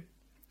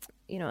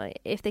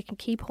 If they can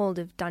keep hold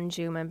of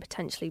Danjuma and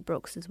potentially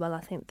Brooks as well, I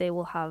think they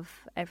will have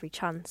every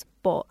chance.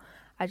 But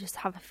I just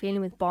have a feeling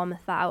with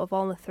Bournemouth that out of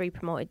all the 3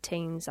 promoted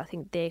teams, I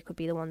think they could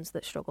be the ones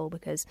that struggle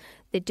because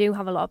they do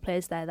have a lot of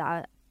players there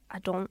that I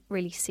don't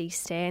really see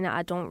staying.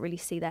 I don't really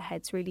see their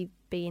heads really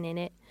being in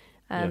it.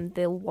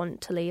 They'll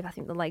want to leave. I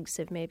think the likes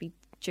of maybe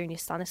Junior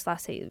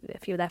Stanislas, a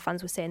few of their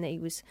fans were saying that he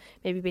was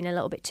maybe being a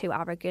little bit too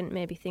arrogant,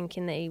 maybe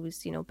thinking that he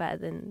was better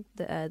than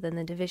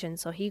the division,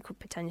 so he could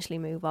potentially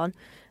move on.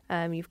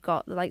 You've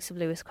got the likes of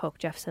Lewis Cook,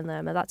 Jefferson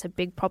Lerma. That's a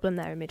big problem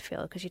there in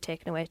midfield because you're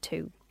taking away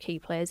 2 key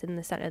players in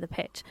the centre of the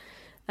pitch.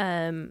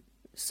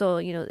 So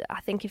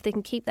I think if they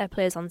can keep their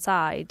players on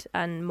side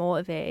and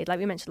motivated, like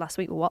we mentioned last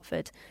week with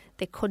Watford,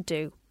 they could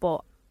do.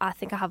 But I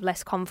think I have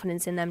less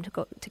confidence in them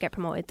to get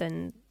promoted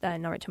than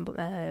Norwich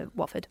and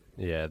Watford.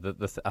 Yeah,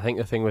 I think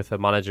the thing with the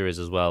manager is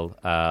as well,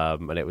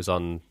 and it was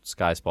on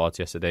Sky Sports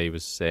yesterday, he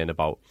was saying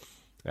about,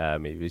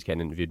 he was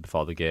getting interviewed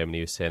before the game, and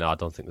he was saying, I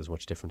don't think there's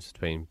much difference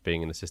between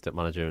being an assistant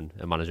manager and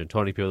a manager. And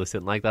Tony Pulis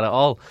didn't like that at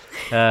all.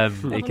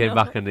 He came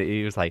back and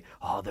he was like,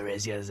 there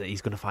is, yeah,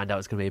 he's going to find out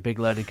it's going to be a big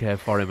learning curve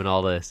for him and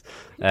all this.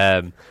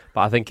 But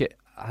I think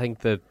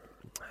that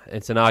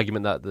it's an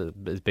argument that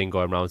has been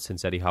going around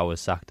since Eddie Howe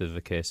was sacked, of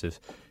the case of,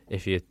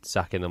 if you're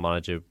sacking the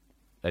manager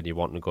and you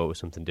want to go with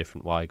something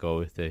different, why go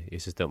with the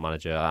assistant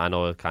manager? I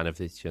know kind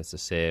of it's just the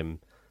same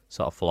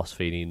sort of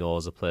philosophy, and he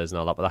knows the players and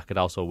all that, but that could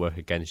also work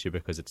against you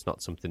because it's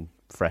not something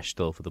fresh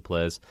still for the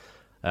players.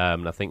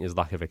 And I think his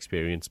lack of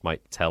experience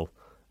might tell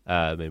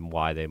in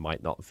why they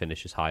might not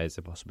finish as high as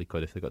they possibly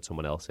could if they got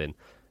someone else in.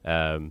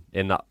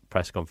 In that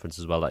press conference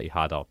as well that he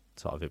had, it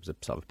was a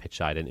sort of pitch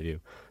side interview.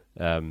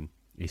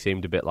 He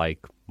seemed a bit like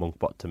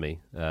Monkbot to me.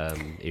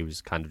 He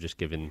was kind of just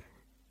giving.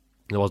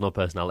 There was no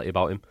personality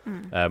about him,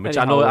 which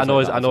I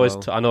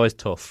know is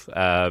tough.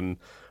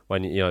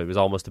 When it was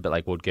almost a bit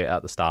like Woodgate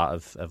at the start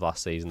of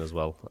last season as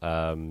well.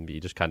 You're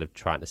just kind of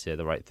trying to say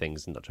the right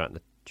things and not trying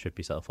to trip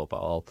yourself up at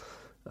all.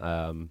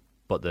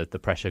 But the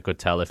pressure could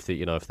tell if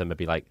they're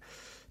maybe like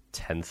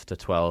 10th to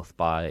 12th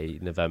by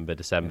November,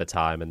 December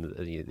time, and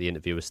the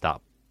interviewers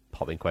start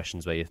popping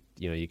questions where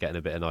you're getting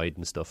a bit annoyed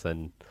and stuff.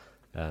 Then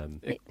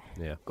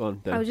yeah, go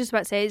on. I was just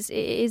about to say, it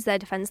is their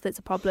defence that's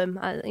a problem.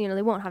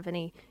 They won't have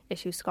any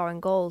issues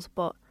scoring goals,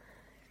 but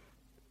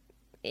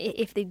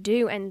if they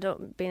do end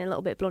up being a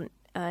little bit blunt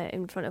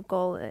in front of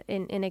goal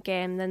in a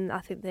game, then I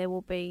think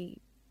they'll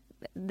be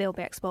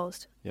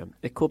exposed. Yeah,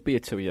 it could be a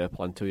 2-year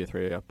plan,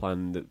 3-year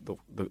plan.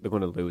 They're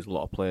going to lose a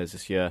lot of players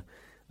this year.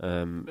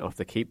 If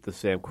they keep the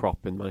same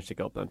crop and manage to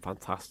get up, then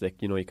fantastic.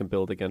 You can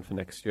build again for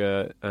next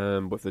year.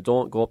 But if they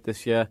don't go up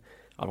this year,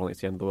 I don't think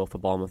it's the end of the world for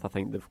Bournemouth. I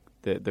think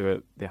they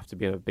have to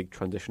be in a big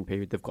transition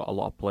period. They've got a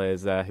lot of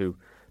players there who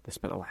they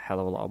spent a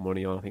hell of a lot of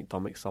money on. I think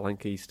Dominic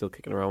Solanke's still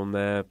kicking around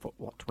there. But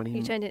what, 20?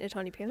 He turned into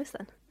Tony Pulis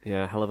then.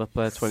 Yeah, hell of a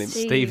player. 20.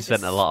 Steve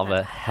spent a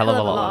hell of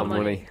a lot of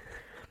money.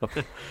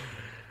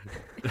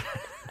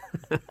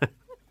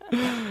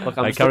 Look,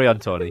 carry on,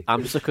 Tony.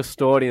 I'm just a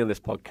custodian of this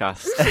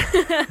podcast.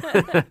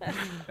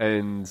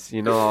 And,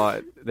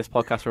 this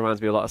podcast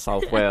reminds me a lot of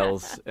South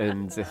Wales.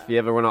 And if you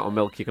ever run out of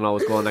milk, you can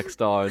always go next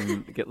door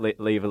and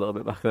leave a little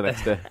bit back the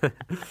next day.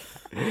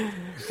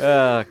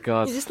 Oh,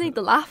 God. You just need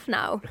the laugh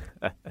now.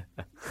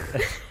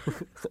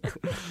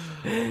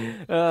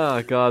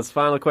 Oh, God.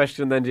 Final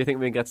question then. Do you think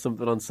we can get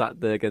something on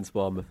Saturday against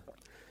Bournemouth?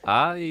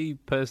 I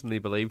personally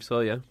believe so,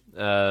 yeah.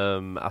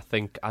 I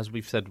think, as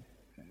we've said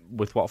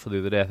with Watford the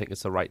other day, I think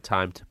it's the right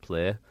time to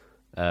play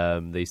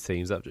these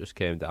teams that just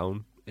came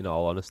down, in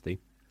all honesty,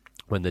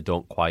 when they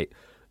don't quite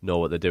know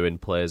what they're doing.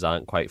 Players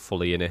aren't quite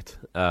fully in it,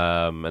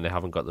 and they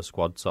haven't got the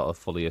squad sort of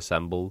fully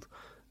assembled.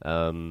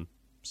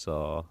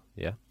 So,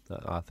 yeah,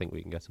 I think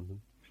we can get something.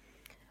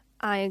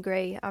 I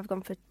agree. I've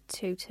gone for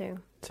 2-2.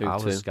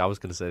 2-2. I was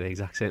going to say the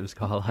exact same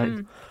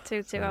scoreline.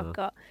 2-2 I've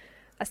got.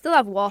 I still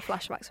have war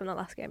flashbacks from the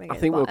last game against I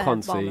think we'll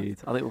concede.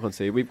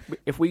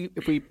 If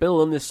we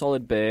build on this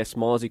solid base,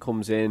 Morsey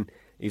comes in,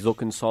 he's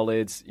looking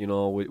solid.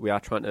 We are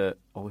trying to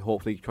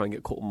hopefully try and get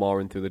a couple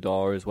more in through the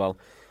door as well.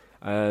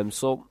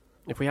 So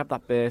if we have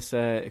that base,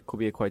 it could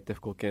be a quite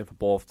difficult game for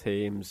both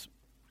teams.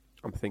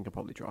 I'm thinking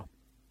probably draw.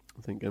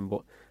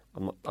 But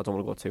I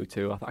don't want to go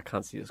 2-2. I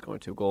can't see us scoring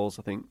 2 goals.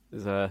 I think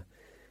there's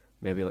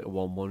maybe like a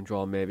 1-1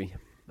 draw maybe.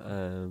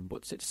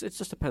 But it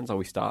just depends how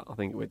we start. I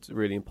think it's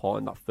really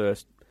important that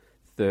first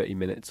 30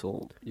 minutes,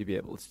 you'll be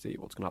able to see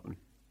what's going to happen.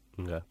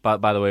 Yeah.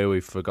 By the way,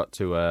 we forgot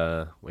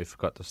to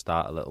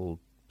start a little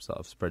sort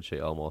of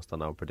spreadsheet almost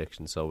on our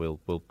predictions. So we'll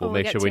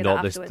make sure we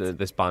note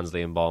this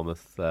Barnsley and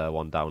Bournemouth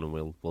one down,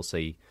 and we'll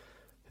see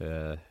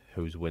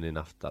who's winning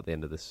at the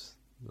end of this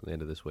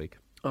week.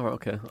 All right,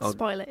 okay.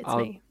 Spoil it. It's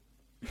me.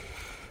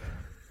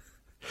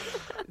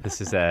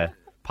 This is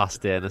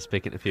past Dana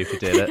speaking to future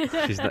Dana.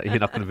 You're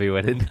not going to be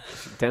winning.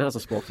 Dana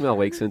hasn't spoken to me all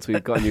week since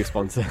we've got a new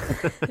sponsor.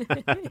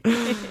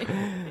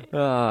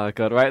 Oh,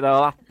 God. Right,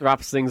 that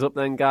wraps things up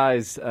then,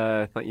 guys.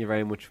 Thank you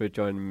very much for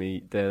joining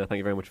me, Dana. Thank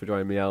you very much for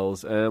joining me,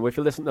 Els. If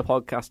you listen to the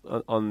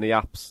podcast on the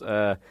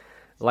apps,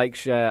 like,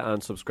 share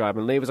and subscribe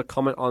and leave us a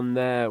comment on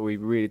there. We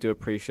really do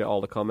appreciate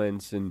all the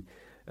comments and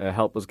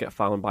help us get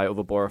found by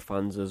other Borough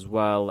fans as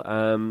well.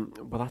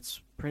 But that's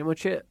pretty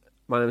much it.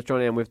 My name is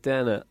Johnny. I'm with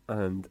Dana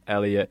and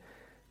Elliot.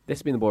 This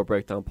has been the Borough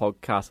Breakdown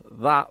podcast.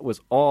 That was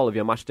all of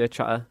your matchday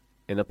chatter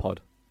in a pod.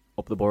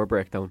 Up the Borough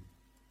Breakdown.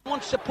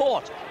 Wants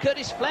support.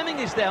 Curtis Fleming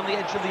is there on the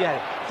edge of the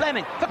area.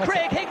 Fleming for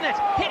Craig Hignett.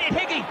 Hit it,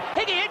 Higgy.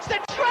 Higgy hits the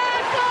treble!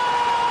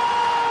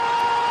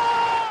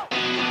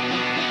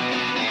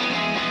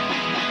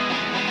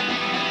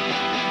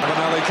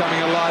 Ravanelli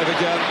coming alive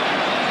again.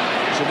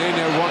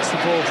 Juninho wants the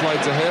ball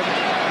played to him.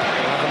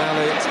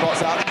 Ravanelli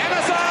spots out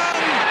Emerson!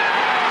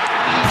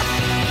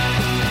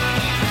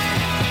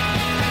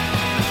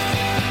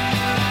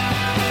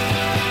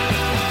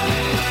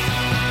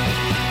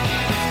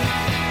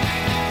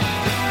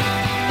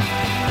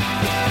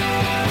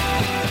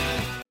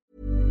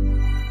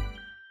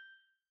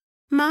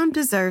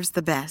 Mom deserves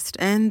the best,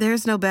 and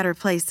there's no better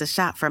place to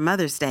shop for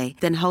Mother's Day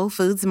than Whole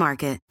Foods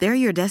Market. They're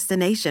your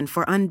destination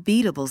for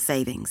unbeatable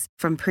savings,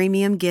 from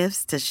premium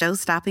gifts to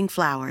show-stopping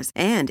flowers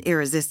and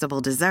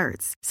irresistible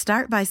desserts.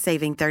 Start by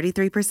saving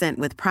 33%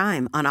 with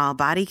Prime on all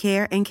body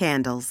care and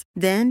candles.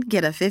 Then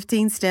get a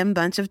 15-stem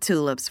bunch of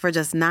tulips for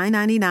just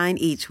 $9.99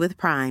 each with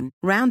Prime.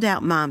 Round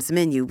out Mom's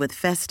menu with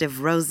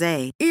festive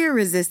rosé,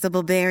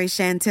 irresistible berry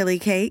chantilly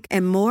cake,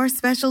 and more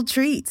special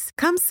treats.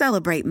 Come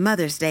celebrate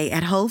Mother's Day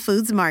at Whole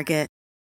Foods Market.